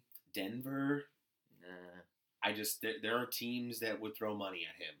 maybe Denver. There are teams that would throw money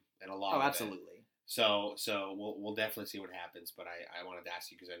at him, and a lot. Oh, absolutely. So we'll definitely see what happens. But I wanted to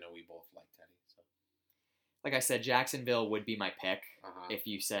ask you because I know we both like Teddy. So, like I said, Jacksonville would be my pick. Uh-huh. If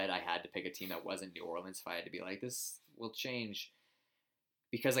you said I had to pick a team that wasn't New Orleans, if I had to be like, this will change.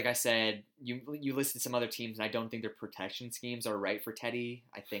 Because, like I said, you listed some other teams, and I don't think their protection schemes are right for Teddy.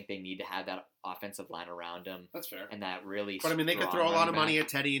 I think they need to have that offensive line around him. That's fair. And that really. But I mean, they could throw a lot of money at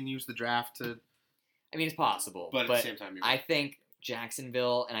Teddy and use the draft to. I mean, it's possible. But at the same time, I think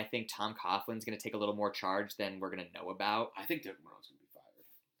Jacksonville, and I think Tom Coughlin's going to take a little more charge than we're going to know about. I think Dick Morrow's going to be fired.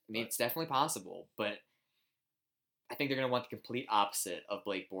 I mean, it's definitely possible, but I think they're going to want the complete opposite of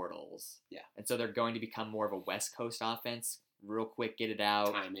Blake Bortles. Yeah. And so they're going to become more of a West Coast offense. Real quick, get it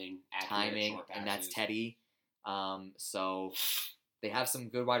out. Timing, and that's Teddy. So they have some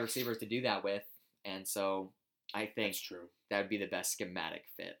good wide receivers to do that with, and so I think that's true. That would be the best schematic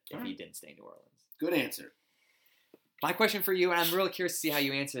fit if he didn't stay in New Orleans. Good answer. My question for you, and I'm really curious to see how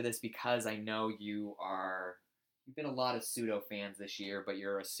you answer this because I know you've been a lot of pseudo fans this year, but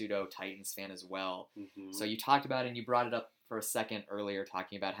you're a pseudo Titans fan as well. Mm-hmm. So you talked about it and you brought it up for a second earlier,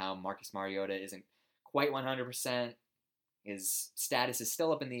 talking about how Marcus Mariota isn't quite 100%. His status is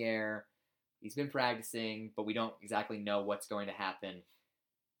still up in the air. He's been practicing, but we don't exactly know what's going to happen.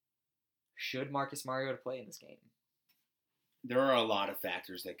 Should Marcus Mariota play in this game? There are a lot of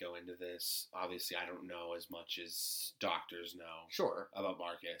factors that go into this. Obviously, I don't know as much as doctors know Sure. about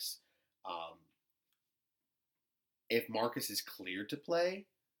Marcus. If Marcus is cleared to play,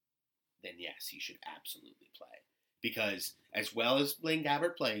 then yes, he should absolutely play. Because as well as Blaine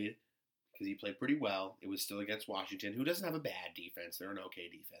Gabbert played, because he played pretty well, it was still against Washington, who doesn't have a bad defense. They're an okay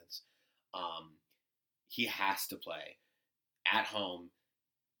defense. He has to play at home.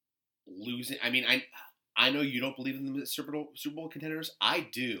 Losing, I mean, I know you don't believe in the Super Bowl contenders. I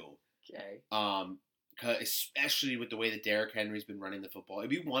do. Okay. Especially with the way that Derrick Henry's been running the football. It'd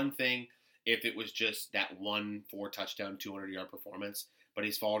be one thing if it was just that 1 4-touchdown, 200-yard performance, but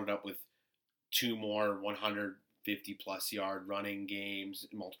he's followed it up with 2 more 150-plus yard running games,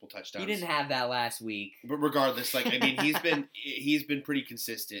 multiple touchdowns. He didn't have that last week. But regardless, like I mean, he's been pretty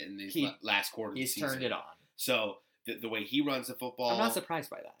consistent in these last quarter of the season. He's turned it on. So the way he runs the football, I'm not surprised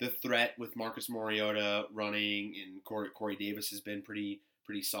by that. The threat with Marcus Mariota running and Corey Davis has been pretty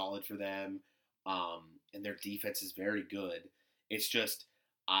solid for them, and their defense is very good. It's just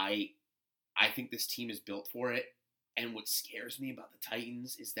I think this team is built for it, and what scares me about the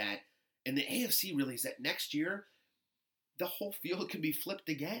Titans is that, and the AFC really, is that next year the whole field can be flipped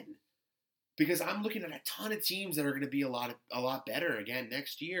again, because I'm looking at a ton of teams that are going to be a lot better again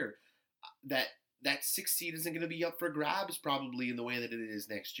next year. That 6th seed isn't going to be up for grabs probably in the way that it is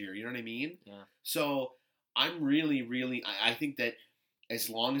next year. You know what I mean? Yeah. So I'm really, I think that as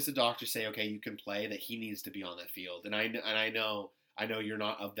long as the doctors say, okay, you can play, that he needs to be on that field. And I know you're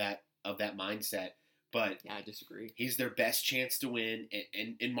not of that mindset, but yeah, I disagree. He's their best chance to win.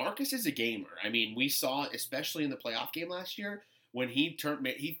 And Marcus is a gamer. I mean, we saw, especially in the playoff game last year, when he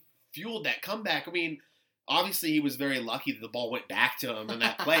fueled that comeback. I mean, obviously, he was very lucky that the ball went back to him in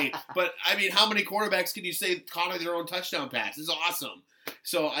that play. But, I mean, how many quarterbacks can you say caught their own touchdown pass? It's awesome.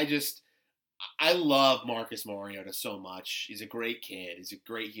 So, I love Marcus Mariota so much. He's a great kid. He's a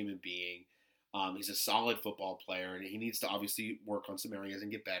great human being. He's a solid football player, and he needs to obviously work on some areas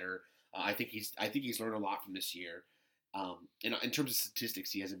and get better. I think he's learned a lot from this year. In terms of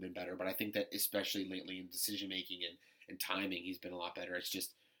statistics, he hasn't been better, but I think that especially lately in decision-making and timing, he's been a lot better. It's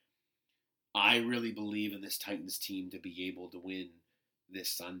just, I really believe in this Titans team to be able to win this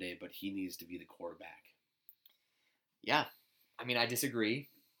Sunday, but he needs to be the quarterback. Yeah. I mean, I disagree.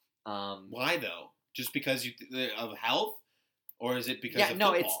 Why, though? Just because of health? Or is it because of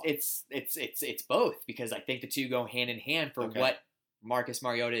no, football? it's both, because I think the two go hand in hand for what Marcus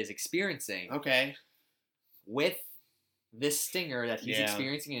Mariota is experiencing. Okay. With this stinger that he's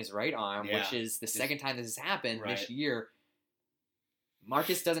experiencing in his right arm, which is the second time this has happened this year.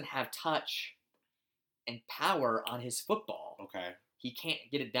 Marcus doesn't have touch and power on his football. Okay. He can't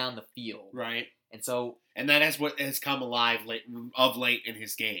get it down the field. Right. And that is what has come alive late in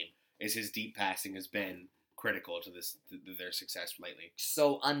his game, is his deep passing has been critical to their success lately.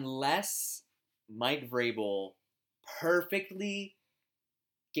 So unless Mike Vrabel perfectly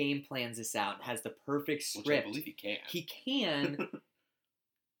game plans this out and has the perfect script, which I believe he can. He can.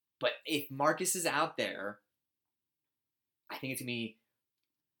 But if Marcus is out there, I think it's going to be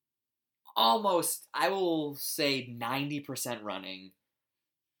almost, I will say 90% running,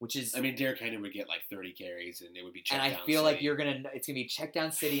 which is... I mean, Derrick Henry would get like 30 carries and it would be check down city. And I feel like it's going to be check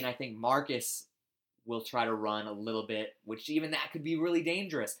down city, and I think Marcus will try to run a little bit, which even that could be really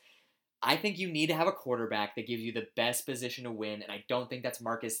dangerous. I think you need to have a quarterback that gives you the best position to win, and I don't think that's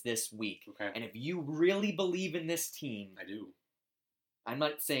Marcus this week. Okay. And if you really believe in this team... I do. I'm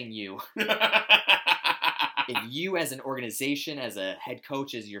not saying you. If you as an organization, as a head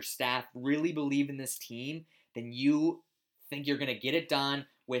coach, as your staff really believe in this team, then you think you're going to get it done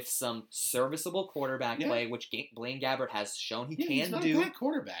with some serviceable quarterback play, which Blaine Gabbert has shown he can do. He's not a bad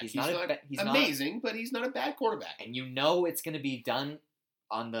quarterback. He's not amazing, but he's not a bad quarterback. And you know it's going to be done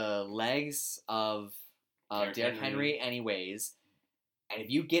on the legs of Derrick Henry anyways. And if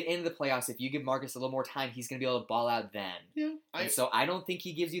you get into the playoffs, if you give Marcus a little more time, he's going to be able to ball out then. Yeah. So I don't think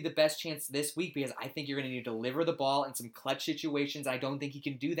he gives you the best chance this week, because I think you're going to need to deliver the ball in some clutch situations. I don't think he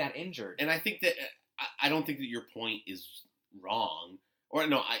can do that injured. And I think that I don't think that your point is wrong. Or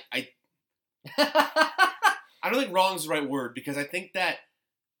no, I don't think wrong is the right word, because I think that,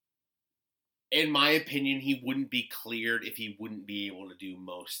 in my opinion, he wouldn't be cleared if he wouldn't be able to do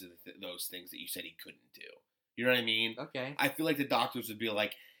most of those things that you said he couldn't do. You know what I mean? Okay. I feel like the doctors would be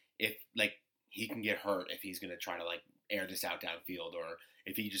like, if like he can get hurt if he's gonna try to like air this out downfield, or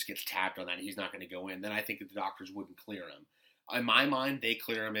if he just gets tapped on that, he's not gonna go in. Then I think that the doctors wouldn't clear him. In my mind, they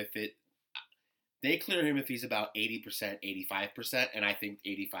clear him if he's about 80%, 85%, and I think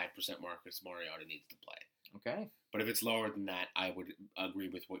 85% Marcus Mariota needs to play. Okay. But if it's lower than that, I would agree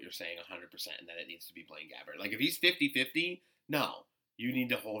with what you're saying 100%, and that it needs to be Blaine Gabbert. Like, if he's 50-50, no. You need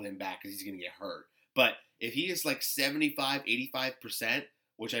to hold him back because he's going to get hurt. But if he is like 75, 85%,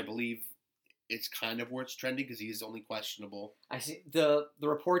 which I believe it's kind of where it's trending because he is only questionable. I see the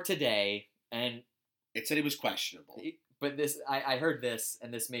report today, and it said he was questionable. But I heard this,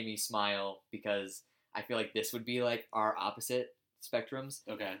 and this made me smile because I feel like this would be like our opposite spectrums.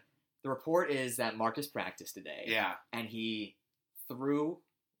 Okay. The report is that Marcus practiced today. Yeah. And he threw,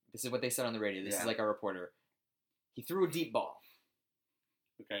 this is what they said on the radio, this is like our reporter, he threw a deep ball.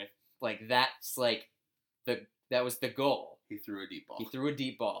 Okay. Like, that's like, that was the goal. He threw a deep ball. He threw a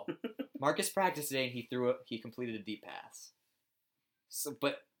deep ball. Marcus practiced today, and he completed a deep pass. So,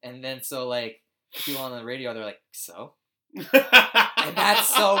 like, people on the radio, they're like, so? And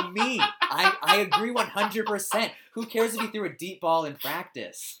that's so me. I agree 100%. Who cares if you threw a deep ball in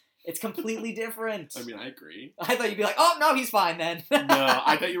practice? It's completely different. I mean, I agree. I thought you'd be like, oh, no, he's fine then. No,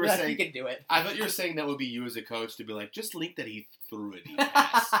 I thought you were saying... he can do it. I thought you were saying that would be you as a coach to be like, just leak that he threw a deep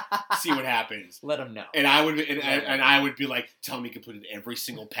pass. See what happens. Let him know. And I would be like, tell him he completed every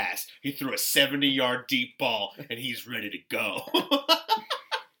single pass. He threw a 70-yard deep ball, and he's ready to go.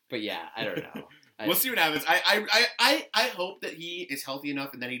 But yeah, I don't know. We'll see what happens. I hope that he is healthy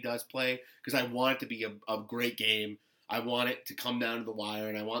enough and that he does play, because I want it to be a great game. I want it to come down to the wire,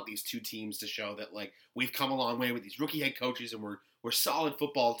 and I want these two teams to show that, like, we've come a long way with these rookie head coaches, and we're solid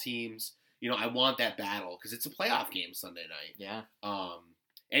football teams. You know, I want that battle because it's a playoff game Sunday night. Yeah.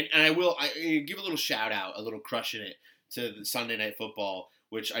 And I give a little shout out, a little crushing it to the Sunday Night Football,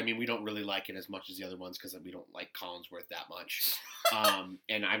 which, I mean, we don't really like it as much as the other ones because we don't like Collinsworth that much.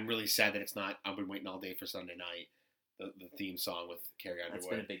 And I'm really sad that it's not. I've been waiting all day for Sunday night, the theme song with Carrie Underwood. That's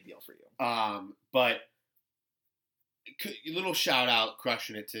been a big deal for you. But a little shout out,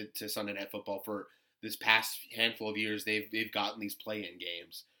 crushing it to Sunday Night Football for this past handful of years. They've gotten these play-in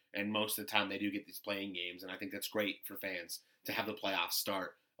games, and most of the time they do get these play-in games, and I think that's great for fans to have the playoffs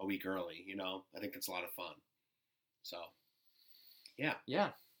start a week early. You know, I think that's a lot of fun. So, yeah. Yeah.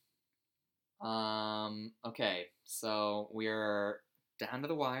 Okay, so we're down to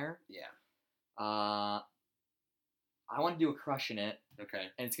the wire. Yeah. I want to do a crushing it.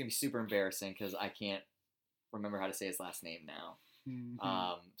 Okay. And it's gonna be super embarrassing because I can't remember how to say his last name now.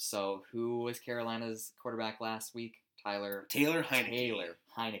 Mm-hmm. So who was Carolina's quarterback last week? Taylor Heinicke. Taylor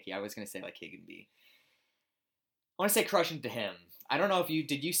Heinicke. I was gonna say like Higginby. I want to say crushing to him. I don't know if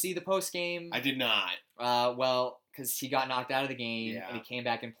did you see the post game? I did not. Well, because he got knocked out of the game Yeah. and he came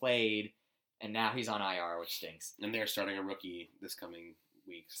back and played, and now he's on IR, which stinks. And they're starting a rookie this coming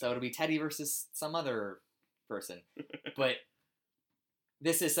week. So it'll be Teddy versus some other person. But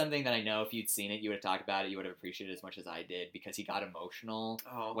this is something that I know if you'd seen it, you would have talked about it, you would have appreciated it as much as I did, because he got emotional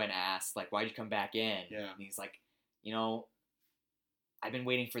when asked, like, why'd you come back in? Yeah. And he's like, you know, I've been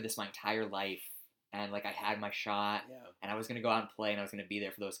waiting for this my entire life, and, like, I had my shot, and I was going to go out and play, and I was going to be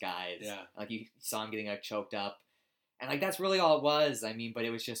there for those guys. Yeah. Like, you saw him getting, like, choked up. And, like, that's really all it was. I mean, but it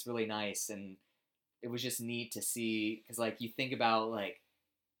was just really nice, and it was just neat to see, because, like, you think about, like,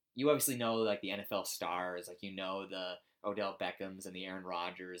 you obviously know, like, the NFL stars, like, you know the Odell Beckhams and the Aaron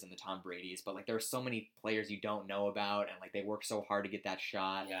Rodgers and the Tom Brady's, but, like, there are so many players you don't know about, and, like, they work so hard to get that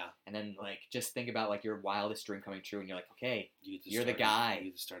shot. Yeah. And then, like, just think about, like, your wildest dream coming true, and you're like, okay, you're the You guy.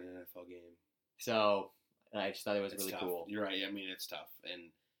 get to start an NFL game. So, I just thought it was really tough. cool. You're right. I mean, it's tough.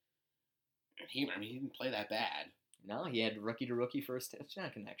 And he didn't play that bad. No, he had rookie to rookie first touchdown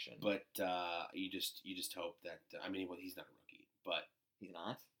connection. But you just hope that he's not a rookie, but he's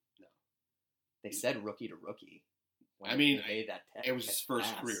not. No, they said rookie to rookie. I mean, that it was his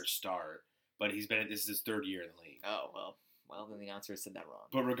first pass. career start, but this is his third year in the league. Oh well, then the announcer said that wrong.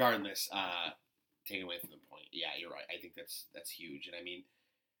 But regardless, taking away from the point, yeah, you're right. I think that's huge, and I mean,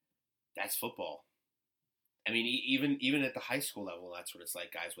 that's football. I mean, even at the high school level, that's what it's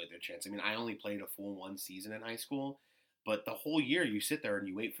like. Guys wait their chance. I mean, I only played a full one season in high school, but the whole year you sit there and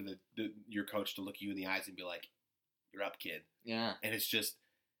you wait for your coach to look you in the eyes and be like, "You're up, kid." Yeah. And it's just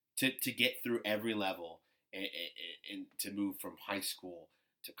to get through every level and to move from high school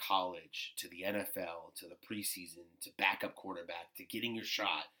to college to the NFL to the preseason to backup quarterback to getting your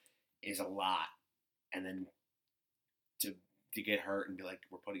shot is a lot, and then to get hurt and be like,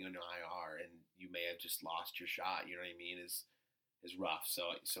 we're putting you on IR and you may have just lost your shot, you know what I mean, is rough.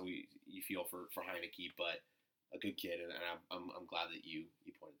 So you feel for Heinicke, but a good kid, and I'm glad that you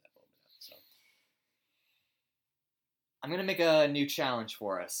pointed that moment out. So I'm going to make a new challenge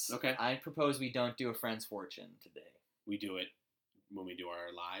for us. Okay. I propose we don't do a Friend's Fortune today. we do it when we do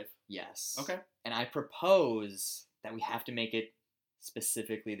our live. Yes. Okay. And I propose that we have to make it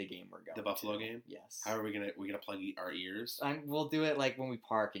specifically the game we're going The Buffalo to. game? Yes. How are we gonna plug our ears? We'll do it like when we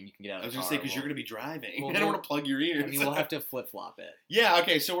park and you can get out I of was the gonna car. say because you're gonna be driving. Well, I don't want to plug your ears. I mean, we'll have to flip-flop it. Yeah.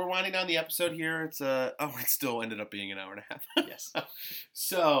 Okay. So we're winding down the episode here. It's it still ended up being an hour and a half. Yes.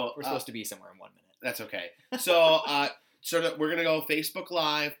 So We're supposed to be somewhere in 1 minute. That's okay. So we're gonna go Facebook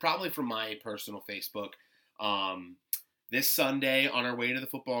Live, probably from my personal Facebook, this Sunday on our way to the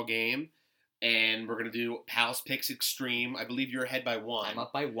football game. And we're going to do Pal's Picks Extreme. I believe you're ahead by 1. I'm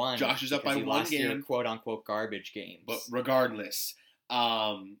up by 1. Josh is up by because you 1 lost your game. quote-unquote garbage games. But regardless, we're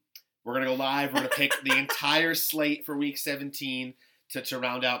going to go live. We're going to pick the entire slate for Week 17 to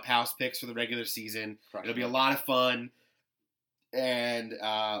round out Pal's Picks for the regular season. It'll be a lot of fun. And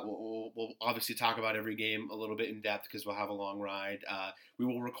we'll obviously talk about every game a little bit in depth because we'll have a long ride. We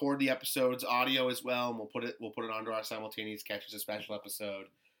will record the episode's audio as well, and we'll put it onto our simultaneous catch as a special episode.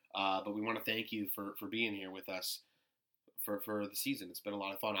 But we want to thank you for being here with us for the season. It's been a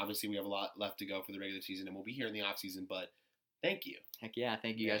lot of fun. Obviously, we have a lot left to go for the regular season, and we'll be here in the off season. But thank you. Heck yeah,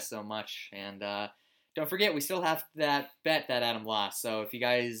 thank you guys so much. And don't forget, we still have that bet that Adam lost. So if you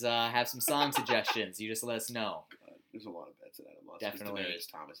guys have some song suggestions, you just let us know. There's a lot of bets that Adam lost. Definitely.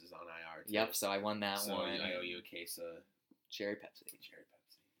 Demaryius Thomas is on IR too. Yep, so I won that so one. I owe you a case of Cherry Pepsi.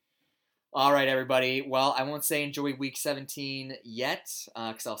 All right, everybody. Well, I won't say enjoy Week 17 yet,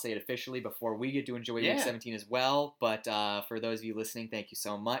 because I'll say it officially before we get to enjoy Week 17 as well. But for those of you listening, thank you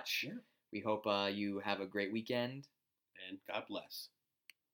so much. Yeah. We hope you have a great weekend. And God bless.